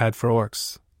elves had for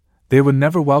orcs. They would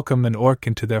never welcome an orc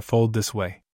into their fold this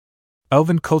way.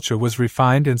 Elven culture was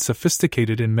refined and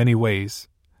sophisticated in many ways,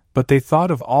 but they thought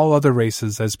of all other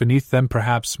races as beneath them,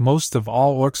 perhaps most of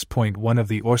all orcs. One of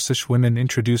the Orcish women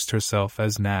introduced herself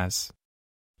as Naz.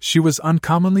 She was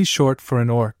uncommonly short for an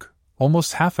orc,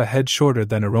 almost half a head shorter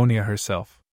than Aronia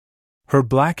herself. Her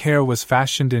black hair was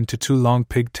fashioned into two long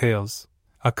pigtails,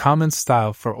 a common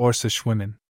style for Orcish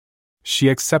women. She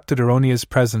accepted Aronia's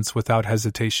presence without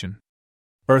hesitation.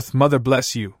 "Earth Mother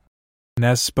bless you,"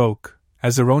 Naz spoke,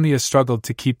 as Aronia struggled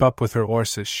to keep up with her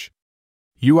Orcish.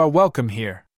 "You are welcome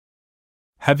here."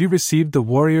 "Have you received the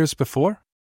warriors before?"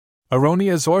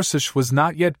 Aronia's Orcish was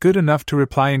not yet good enough to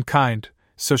reply in kind,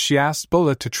 so she asked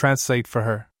Bola to translate for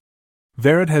her.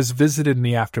 "Vered has visited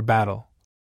me after battle,"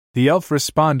 the elf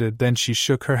responded. Then she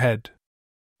shook her head.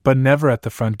 "But never at the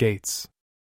front gates.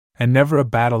 And never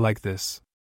a battle like this."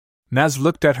 Naz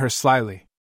looked at her slyly.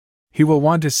 "He will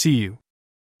want to see you.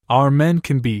 Our men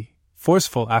can be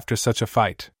forceful after such a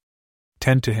fight.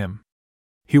 Tend to him.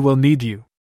 He will need you."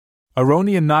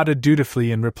 Aronia nodded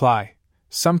dutifully in reply.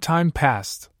 Some time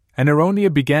passed, and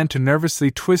Aronia began to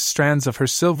nervously twist strands of her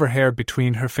silver hair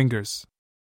between her fingers.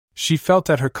 She felt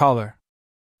at her collar.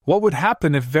 What would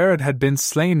happen if Vered had been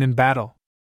slain in battle?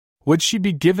 Would she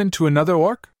be given to another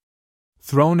orc?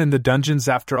 Thrown in the dungeons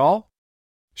after all?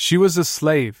 She was a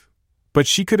slave, but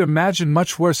she could imagine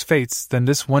much worse fates than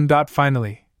this one.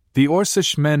 Finally, the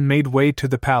Orcish men made way to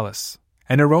the palace,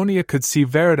 and Aronia could see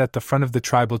Vered at the front of the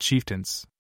tribal chieftains.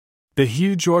 The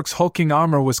huge orc's hulking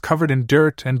armor was covered in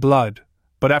dirt and blood,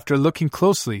 but after looking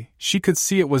closely, she could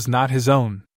see it was not his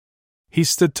own. He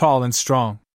stood tall and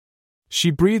strong.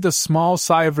 She breathed a small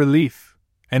sigh of relief,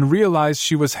 and realized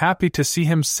she was happy to see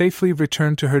him safely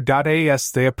return to her. As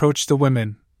they approached the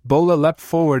women, Bola leapt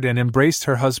forward and embraced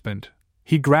her husband.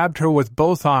 He grabbed her with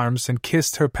both arms and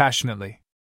kissed her passionately.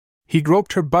 He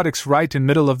groped her buttocks right in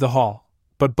middle of the hall,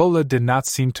 but Bola did not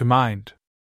seem to mind.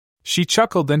 She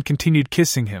chuckled and continued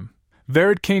kissing him.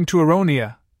 Vered came to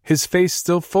Aronia, his face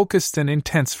still focused and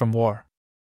intense from war.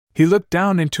 He looked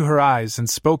down into her eyes and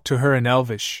spoke to her in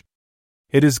Elvish.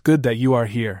 "It is good that you are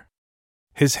here."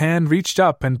 His hand reached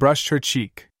up and brushed her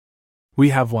cheek. "We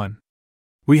have won.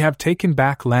 We have taken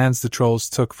back lands the trolls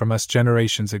took from us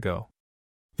generations ago."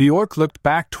 The orc looked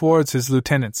back towards his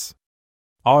lieutenants.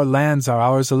 "Our lands are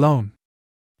ours alone,"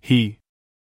 he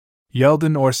yelled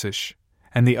in Orcish,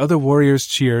 and the other warriors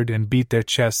cheered and beat their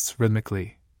chests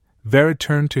rhythmically. Vered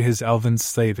turned to his elven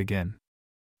slave again.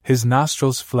 His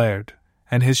nostrils flared,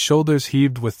 and his shoulders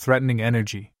heaved with threatening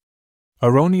energy.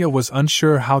 Aronia was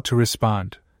unsure how to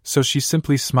respond, so she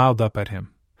simply smiled up at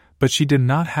him. But she did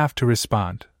not have to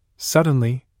respond.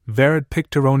 Suddenly, Vered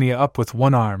picked Aronia up with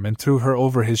one arm and threw her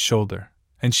over his shoulder,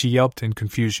 and she yelped in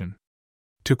confusion.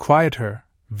 To quiet her,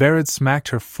 Vered smacked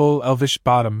her full elvish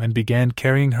bottom and began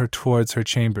carrying her towards her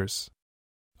chambers.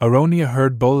 Aronia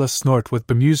heard Bola snort with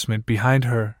bemusement behind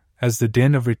her, as the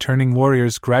din of returning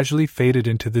warriors gradually faded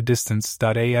into the distance.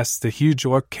 As the huge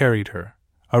orc carried her,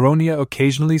 Aronia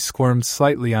occasionally squirmed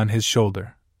slightly on his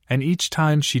shoulder, and each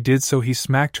time she did so he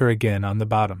smacked her again on the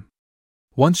bottom.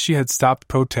 Once she had stopped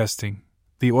protesting,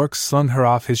 the orc slung her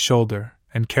off his shoulder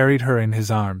and carried her in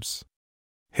his arms.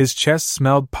 His chest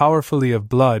smelled powerfully of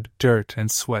blood, dirt,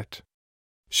 and sweat.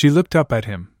 She looked up at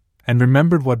him, and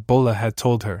remembered what Bola had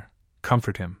told her: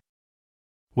 comfort him.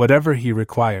 Whatever he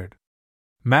required.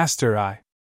 "Master,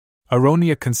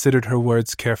 Aronia considered her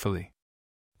words carefully.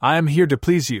 "I am here to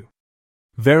please you."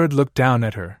 Vered looked down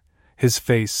at her, his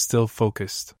face still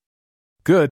focused.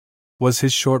 Good, was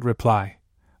his short reply.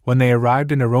 When they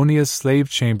arrived in Aronia's slave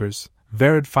chambers,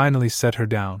 Vered finally set her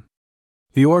down.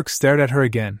 The orc stared at her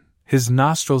again, his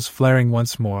nostrils flaring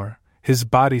once more, his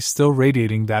body still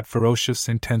radiating that ferocious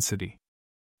intensity.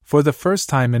 For the first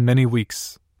time in many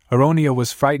weeks, Aronia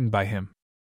was frightened by him.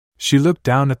 She looked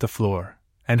down at the floor,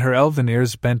 and her elven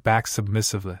ears bent back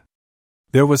submissively.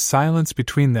 There was silence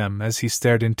between them as he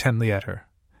stared intently at her.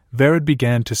 Vered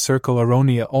began to circle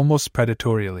Aronia almost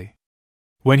predatorily.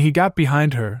 When he got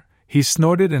behind her, he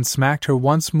snorted and smacked her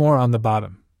once more on the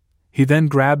bottom. He then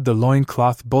grabbed the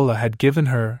loincloth Bulla had given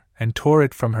her and tore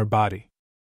it from her body.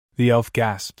 The elf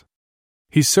gasped.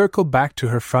 He circled back to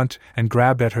her front and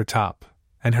grabbed at her top,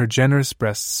 and her generous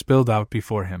breasts spilled out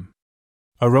before him.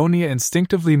 Aronia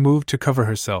instinctively moved to cover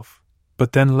herself,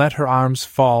 but then let her arms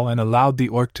fall and allowed the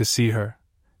orc to see her.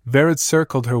 Vered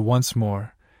circled her once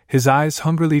more, his eyes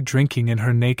hungrily drinking in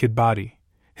her naked body,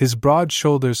 his broad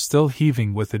shoulders still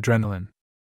heaving with adrenaline.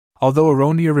 Although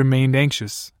Aronia remained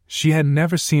anxious, she had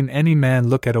never seen any man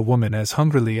look at a woman as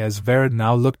hungrily as Vered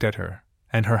now looked at her,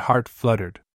 and her heart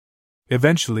fluttered.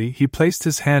 Eventually he placed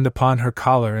his hand upon her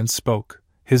collar and spoke,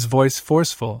 his voice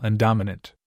forceful and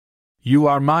dominant. "You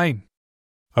are mine!"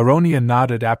 Aronia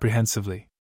nodded apprehensively.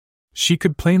 She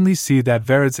could plainly see that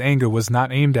Vered's anger was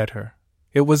not aimed at her.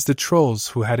 It was the trolls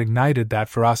who had ignited that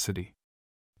ferocity.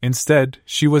 Instead,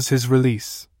 she was his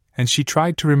release, and she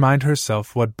tried to remind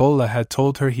herself what Bola had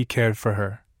told her: he cared for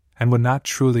her, and would not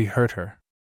truly hurt her.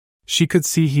 She could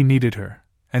see he needed her,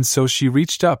 and so she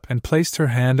reached up and placed her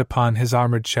hand upon his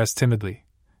armored chest timidly.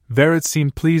 Vered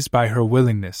seemed pleased by her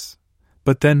willingness,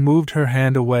 but then moved her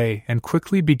hand away and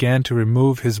quickly began to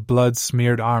remove his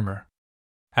blood-smeared armor.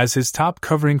 As his top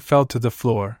covering fell to the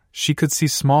floor, she could see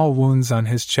small wounds on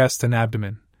his chest and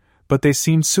abdomen, but they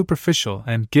seemed superficial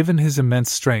and, given his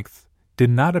immense strength, did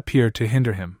not appear to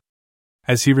hinder him.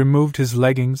 As he removed his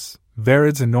leggings,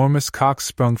 Vered's enormous cock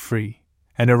sprung free,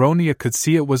 and Aronia could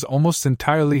see it was almost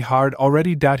entirely hard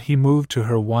already. He moved to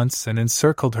her once and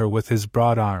encircled her with his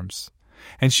broad arms,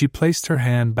 and she placed her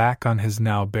hand back on his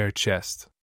now bare chest.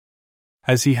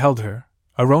 As he held her,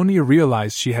 Aronia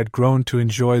realized she had grown to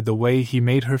enjoy the way he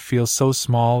made her feel so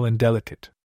small and delicate.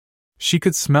 She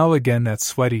could smell again that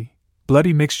sweaty,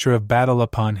 bloody mixture of battle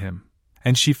upon him,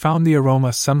 and she found the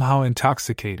aroma somehow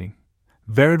intoxicating.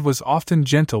 Vered was often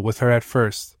gentle with her at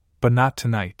first, but not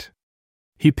tonight.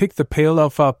 He picked the pale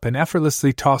elf up and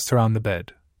effortlessly tossed her on the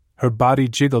bed. Her body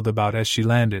jiggled about as she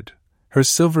landed, her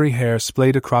silvery hair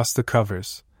splayed across the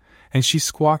covers, and she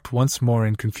squawked once more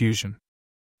in confusion.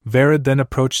 Vered then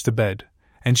approached the bed,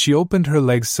 and she opened her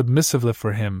legs submissively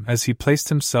for him as he placed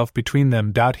himself between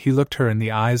them. He looked her in the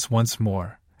eyes once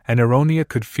more, and Aronia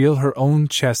could feel her own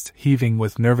chest heaving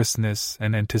with nervousness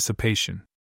and anticipation.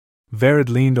 Vered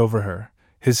leaned over her,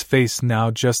 his face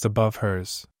now just above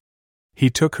hers.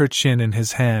 He took her chin in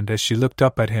his hand as she looked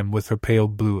up at him with her pale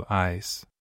blue eyes.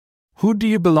 "Who do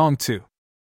you belong to?"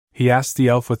 he asked the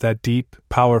elf with that deep,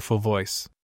 powerful voice.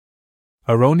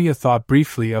 Aronia thought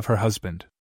briefly of her husband.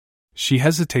 She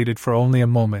hesitated for only a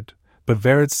moment, but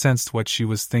Vered sensed what she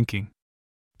was thinking.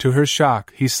 To her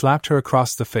shock, he slapped her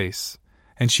across the face,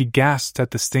 and she gasped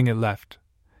at the sting it left.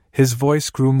 His voice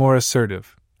grew more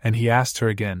assertive, and he asked her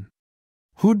again.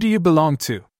 "Who do you belong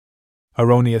to?"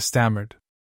 Aronia stammered.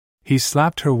 He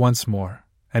slapped her once more,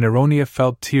 and Aronia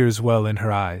felt tears well in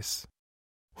her eyes.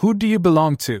 "Who do you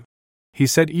belong to?" he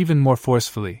said even more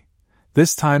forcefully.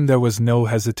 This time there was no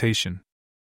hesitation.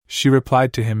 She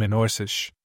replied to him in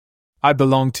Orcish. "I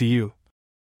belong to you,"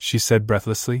 she said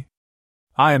breathlessly.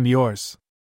 "I am yours."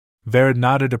 Vered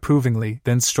nodded approvingly,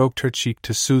 then stroked her cheek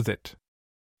to soothe it.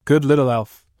 "Good little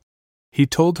elf," he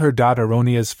told her.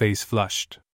 Aronia's face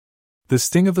flushed. The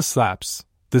sting of the slaps,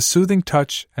 the soothing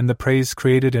touch, and the praise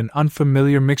created an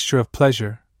unfamiliar mixture of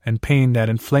pleasure and pain that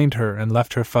inflamed her and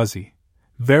left her fuzzy.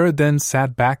 Vered then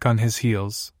sat back on his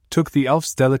heels, took the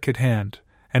elf's delicate hand,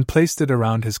 and placed it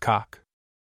around his cock.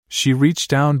 She reached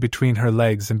down between her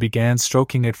legs and began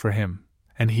stroking it for him,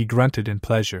 and he grunted in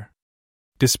pleasure.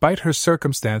 Despite her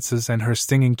circumstances and her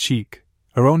stinging cheek,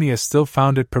 Aronia still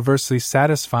found it perversely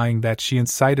satisfying that she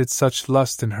incited such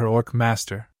lust in her orc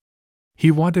master. He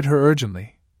wanted her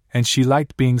urgently, and she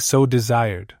liked being so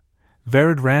desired.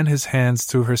 Vered ran his hands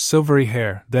through her silvery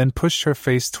hair, then pushed her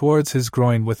face towards his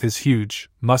groin with his huge,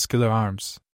 muscular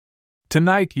arms.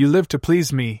 "Tonight you live to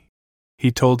please me,"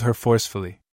 he told her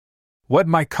forcefully. "Wet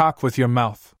my cock with your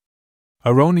mouth."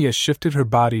 Aronia shifted her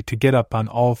body to get up on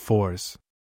all fours.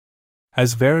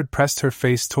 As Vered pressed her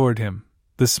face toward him,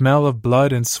 the smell of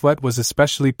blood and sweat was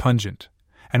especially pungent,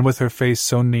 and with her face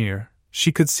so near,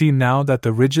 She could see now that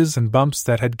the ridges and bumps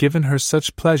that had given her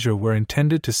such pleasure were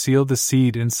intended to seal the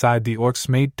seed inside the orc's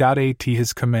mate. At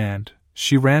his command,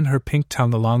 she ran her pink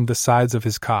tongue along the sides of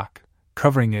his cock,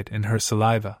 covering it in her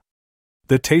saliva.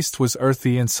 The taste was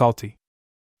earthy and salty.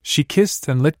 She kissed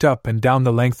and licked up and down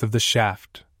the length of the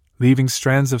shaft, leaving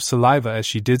strands of saliva as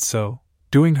she did so,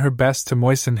 doing her best to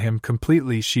moisten him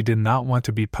completely. She did not want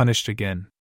to be punished again.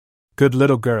 "Good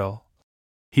little girl,"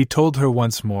 he told her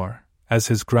once more, as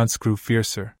his grunts grew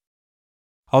fiercer.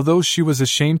 Although she was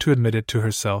ashamed to admit it to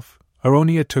herself,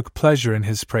 Aronia took pleasure in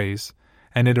his praise,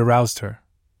 and it aroused her.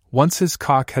 Once his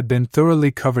cock had been thoroughly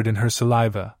covered in her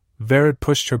saliva, Vered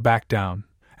pushed her back down,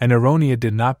 and Aronia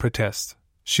did not protest.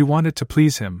 She wanted to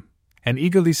please him, and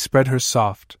eagerly spread her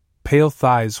soft, pale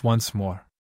thighs once more.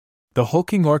 The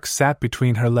hulking orc sat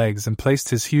between her legs and placed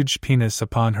his huge penis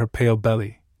upon her pale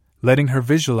belly, letting her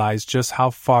visualize just how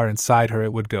far inside her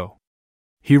it would go.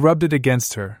 He rubbed it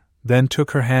against her, then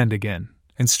took her hand again,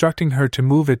 instructing her to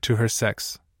move it to her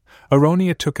sex.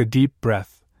 Aronia took a deep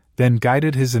breath, then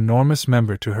guided his enormous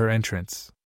member to her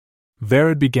entrance.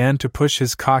 Vered began to push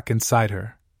his cock inside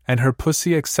her, and her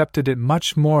pussy accepted it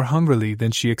much more hungrily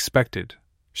than she expected.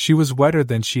 She was wetter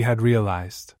than she had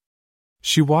realized.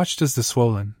 She watched as the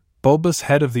swollen, bulbous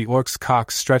head of the orc's cock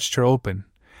stretched her open,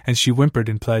 and she whimpered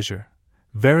in pleasure.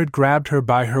 Vered grabbed her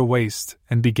by her waist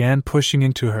and began pushing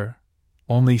into her,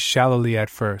 only shallowly at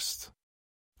first.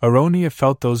 Aronia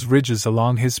felt those ridges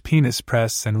along his penis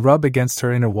press and rub against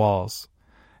her inner walls,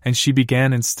 and she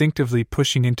began instinctively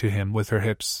pushing into him with her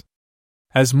hips.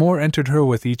 As more entered her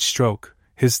with each stroke,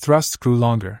 his thrusts grew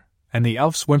longer, and the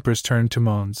elf's whimpers turned to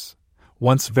moans.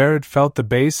 Once Vered felt the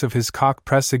base of his cock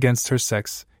press against her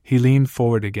sex, he leaned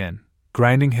forward again,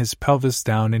 grinding his pelvis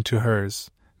down into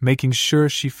hers, making sure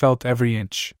she felt every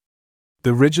inch.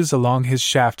 The ridges along his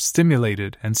shaft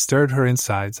stimulated and stirred her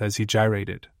insides as he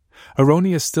gyrated.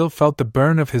 Aronia still felt the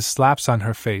burn of his slaps on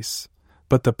her face,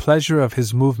 but the pleasure of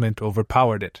his movement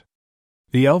overpowered it.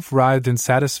 The elf writhed in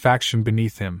satisfaction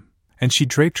beneath him, and she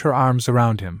draped her arms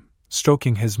around him,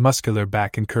 stroking his muscular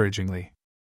back encouragingly.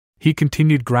 He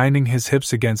continued grinding his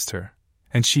hips against her,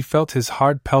 and she felt his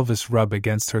hard pelvis rub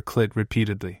against her clit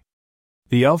repeatedly.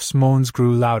 The elf's moans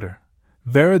grew louder.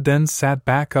 Vered then sat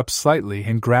back up slightly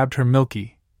and grabbed her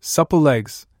milky, supple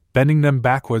legs, bending them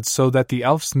backwards so that the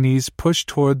elf's knees pushed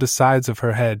toward the sides of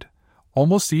her head,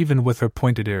 almost even with her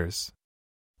pointed ears.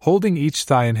 Holding each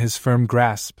thigh in his firm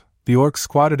grasp, the orc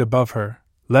squatted above her,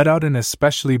 let out an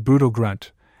especially brutal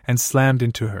grunt, and slammed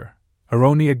into her.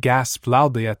 Aronia gasped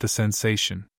loudly at the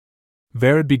sensation.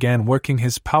 Vered began working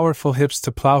his powerful hips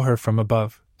to plow her from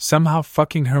above, somehow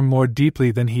fucking her more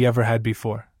deeply than he ever had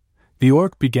before. The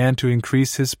orc began to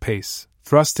increase his pace,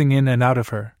 thrusting in and out of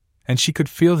her, and she could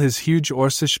feel his huge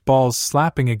orcish balls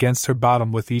slapping against her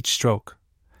bottom with each stroke.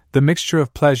 The mixture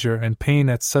of pleasure and pain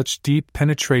at such deep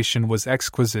penetration was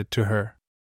exquisite to her.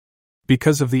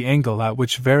 Because of the angle at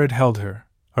which Vered held her,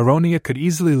 Aronia could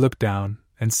easily look down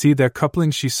and see their coupling.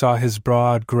 She saw his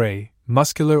broad, gray,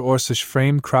 muscular orcish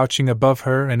frame crouching above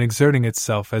her and exerting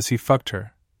itself as he fucked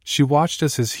her. She watched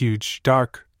as his huge,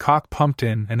 dark cock pumped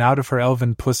in and out of her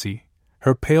elven pussy,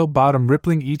 her pale bottom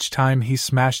rippling each time he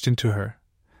smashed into her.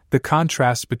 The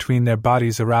contrast between their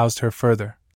bodies aroused her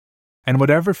further, and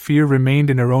whatever fear remained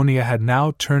in Aronia had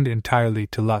now turned entirely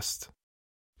to lust.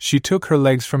 She took her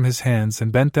legs from his hands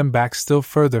and bent them back still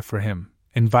further for him,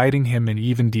 inviting him in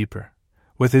even deeper.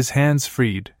 With his hands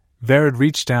freed, Vered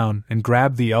reached down and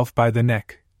grabbed the elf by the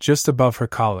neck, just above her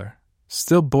collar.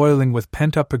 Still boiling with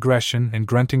pent-up aggression and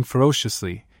grunting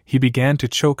ferociously, he began to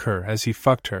choke her as he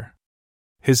fucked her.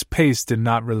 His pace did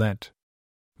not relent.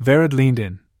 Vered leaned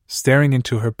in, staring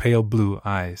into her pale blue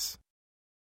eyes.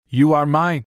 "You are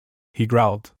mine," he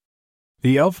growled.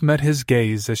 The elf met his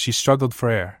gaze as she struggled for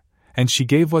air, and she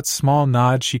gave what small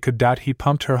nod she could. He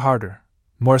pumped her harder,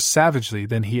 more savagely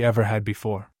than he ever had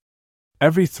before.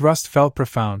 Every thrust felt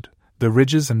profound, the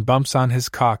ridges and bumps on his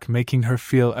cock making her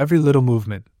feel every little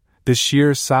movement, the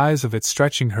sheer size of it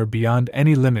stretching her beyond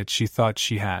any limit she thought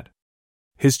she had.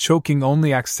 His choking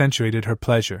only accentuated her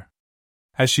pleasure.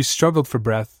 As she struggled for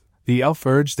breath, the elf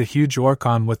urged the huge orc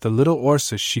on with the little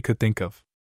orcish she could think of.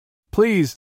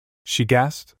 "Please," she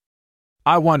gasped.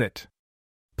 "I want it.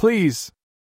 Please."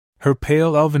 Her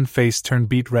pale elven face turned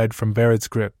beet red from Vered's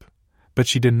grip, but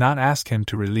she did not ask him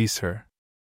to release her.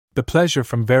 The pleasure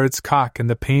from Vered's cock and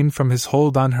the pain from his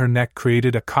hold on her neck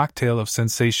created a cocktail of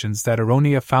sensations that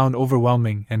Aronia found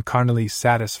overwhelming and carnally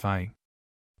satisfying.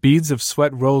 Beads of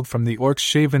sweat rolled from the orc's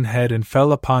shaven head and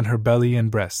fell upon her belly and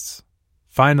breasts.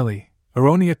 Finally,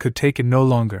 Aronia could take it no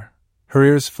longer. Her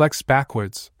ears flexed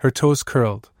backwards, her toes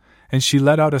curled, and she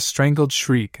let out a strangled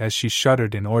shriek as she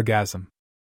shuddered in orgasm.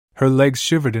 Her legs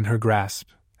shivered in her grasp,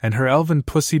 and her elven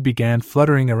pussy began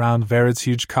fluttering around Vered's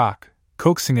huge cock,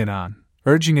 coaxing it on,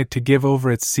 urging it to give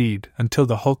over its seed until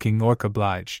the hulking orc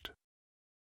obliged.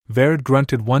 Vered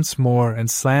grunted once more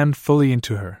and slammed fully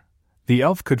into her. The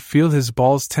elf could feel his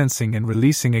balls tensing and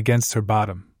releasing against her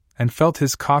bottom, and felt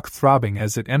his cock throbbing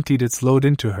as it emptied its load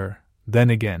into her, then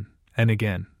again, and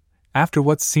again. After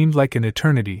what seemed like an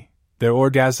eternity, their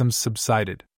orgasms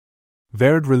subsided.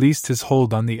 Vered released his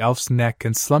hold on the elf's neck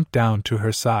and slumped down to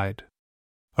her side.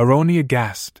 Aronia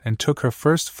gasped and took her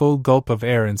first full gulp of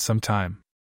air in some time.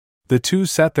 The two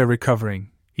sat there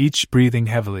recovering, each breathing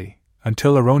heavily,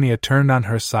 until Aronia turned on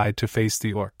her side to face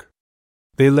the orc.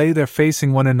 They lay there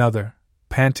facing one another,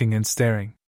 panting and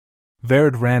staring.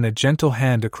 Vered ran a gentle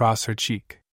hand across her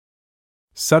cheek.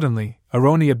 Suddenly,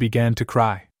 Aronia began to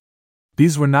cry.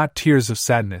 These were not tears of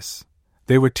sadness.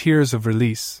 They were tears of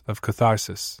release, of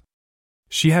catharsis.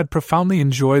 She had profoundly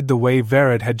enjoyed the way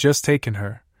Vered had just taken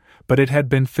her, but it had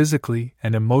been physically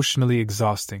and emotionally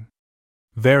exhausting.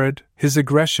 Vered, his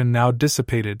aggression now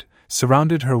dissipated,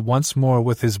 surrounded her once more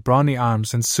with his brawny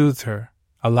arms and soothed her,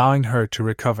 allowing her to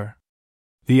recover.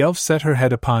 The elf set her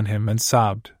head upon him and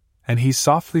sobbed, and he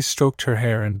softly stroked her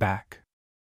hair and back.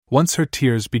 Once her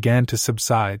tears began to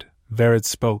subside, Vered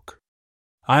spoke.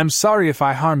 "I am sorry if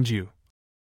I harmed you,"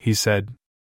 he said.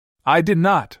 "I did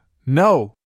not,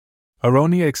 no!"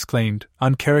 Aronia exclaimed,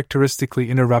 uncharacteristically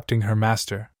interrupting her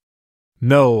master.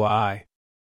 "No, I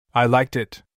liked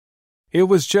it. It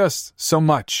was just so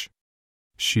much."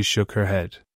 She shook her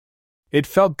head. "It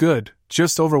felt good,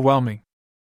 just overwhelming.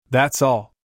 That's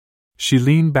all." She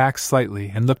leaned back slightly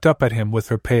and looked up at him with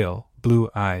her pale, blue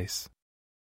eyes.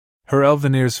 Her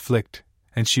elven ears flicked,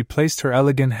 and she placed her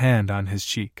elegant hand on his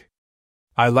cheek.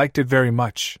 "I liked it very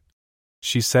much,"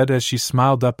 she said as she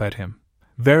smiled up at him.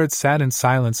 Vered sat in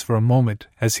silence for a moment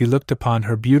as he looked upon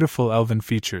her beautiful elven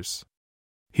features.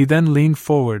 He then leaned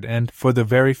forward and, for the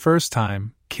very first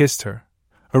time, kissed her.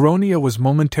 Aronia was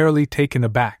momentarily taken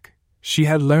aback. She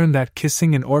had learned that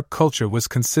kissing in orc culture was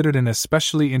considered an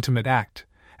especially intimate act,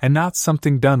 and not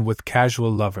something done with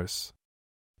casual lovers.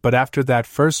 But after that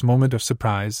first moment of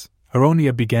surprise,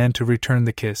 Aronia began to return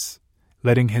the kiss,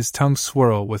 letting his tongue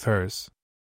swirl with hers.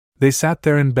 They sat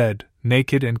there in bed,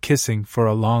 naked and kissing for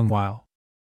a long while.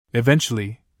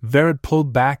 Eventually, Vered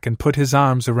pulled back and put his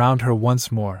arms around her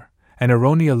once more, and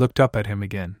Aronia looked up at him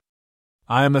again.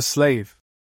 "I am a slave,"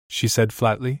 she said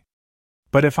flatly.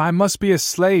 "But if I must be a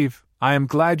slave, I am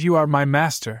glad you are my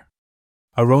master."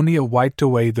 Aronia wiped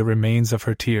away the remains of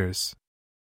her tears.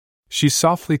 She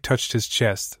softly touched his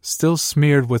chest, still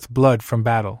smeared with blood from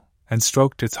battle, and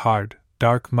stroked its hard,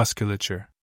 dark musculature.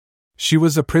 She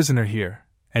was a prisoner here,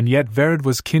 and yet Vered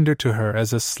was kinder to her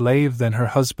as a slave than her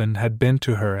husband had been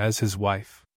to her as his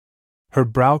wife. Her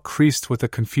brow creased with a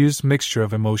confused mixture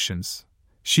of emotions.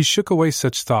 She shook away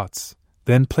such thoughts,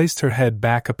 then placed her head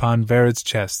back upon Vered's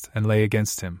chest and lay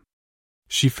against him.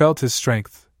 She felt his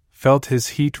strength, felt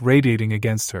his heat radiating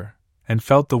against her, and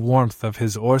felt the warmth of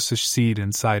his Orcish seed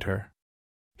inside her.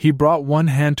 He brought one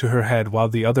hand to her head while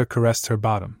the other caressed her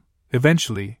bottom.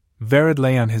 Eventually, Vered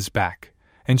lay on his back,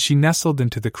 and she nestled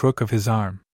into the crook of his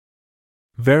arm.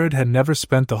 Vered had never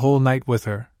spent the whole night with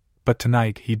her, but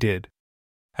tonight he did.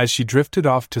 As she drifted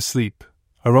off to sleep,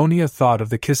 Aronia thought of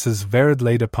the kisses Vered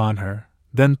laid upon her,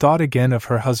 then thought again of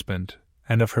her husband,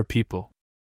 and of her people.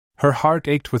 Her heart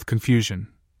ached with confusion,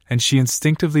 and she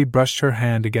instinctively brushed her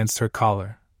hand against her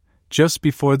collar. Just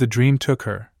before the dream took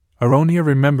her, Aronia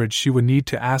remembered she would need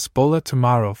to ask Bola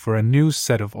tomorrow for a new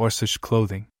set of Orcish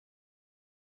clothing.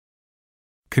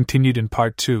 Continued in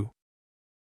Part 2.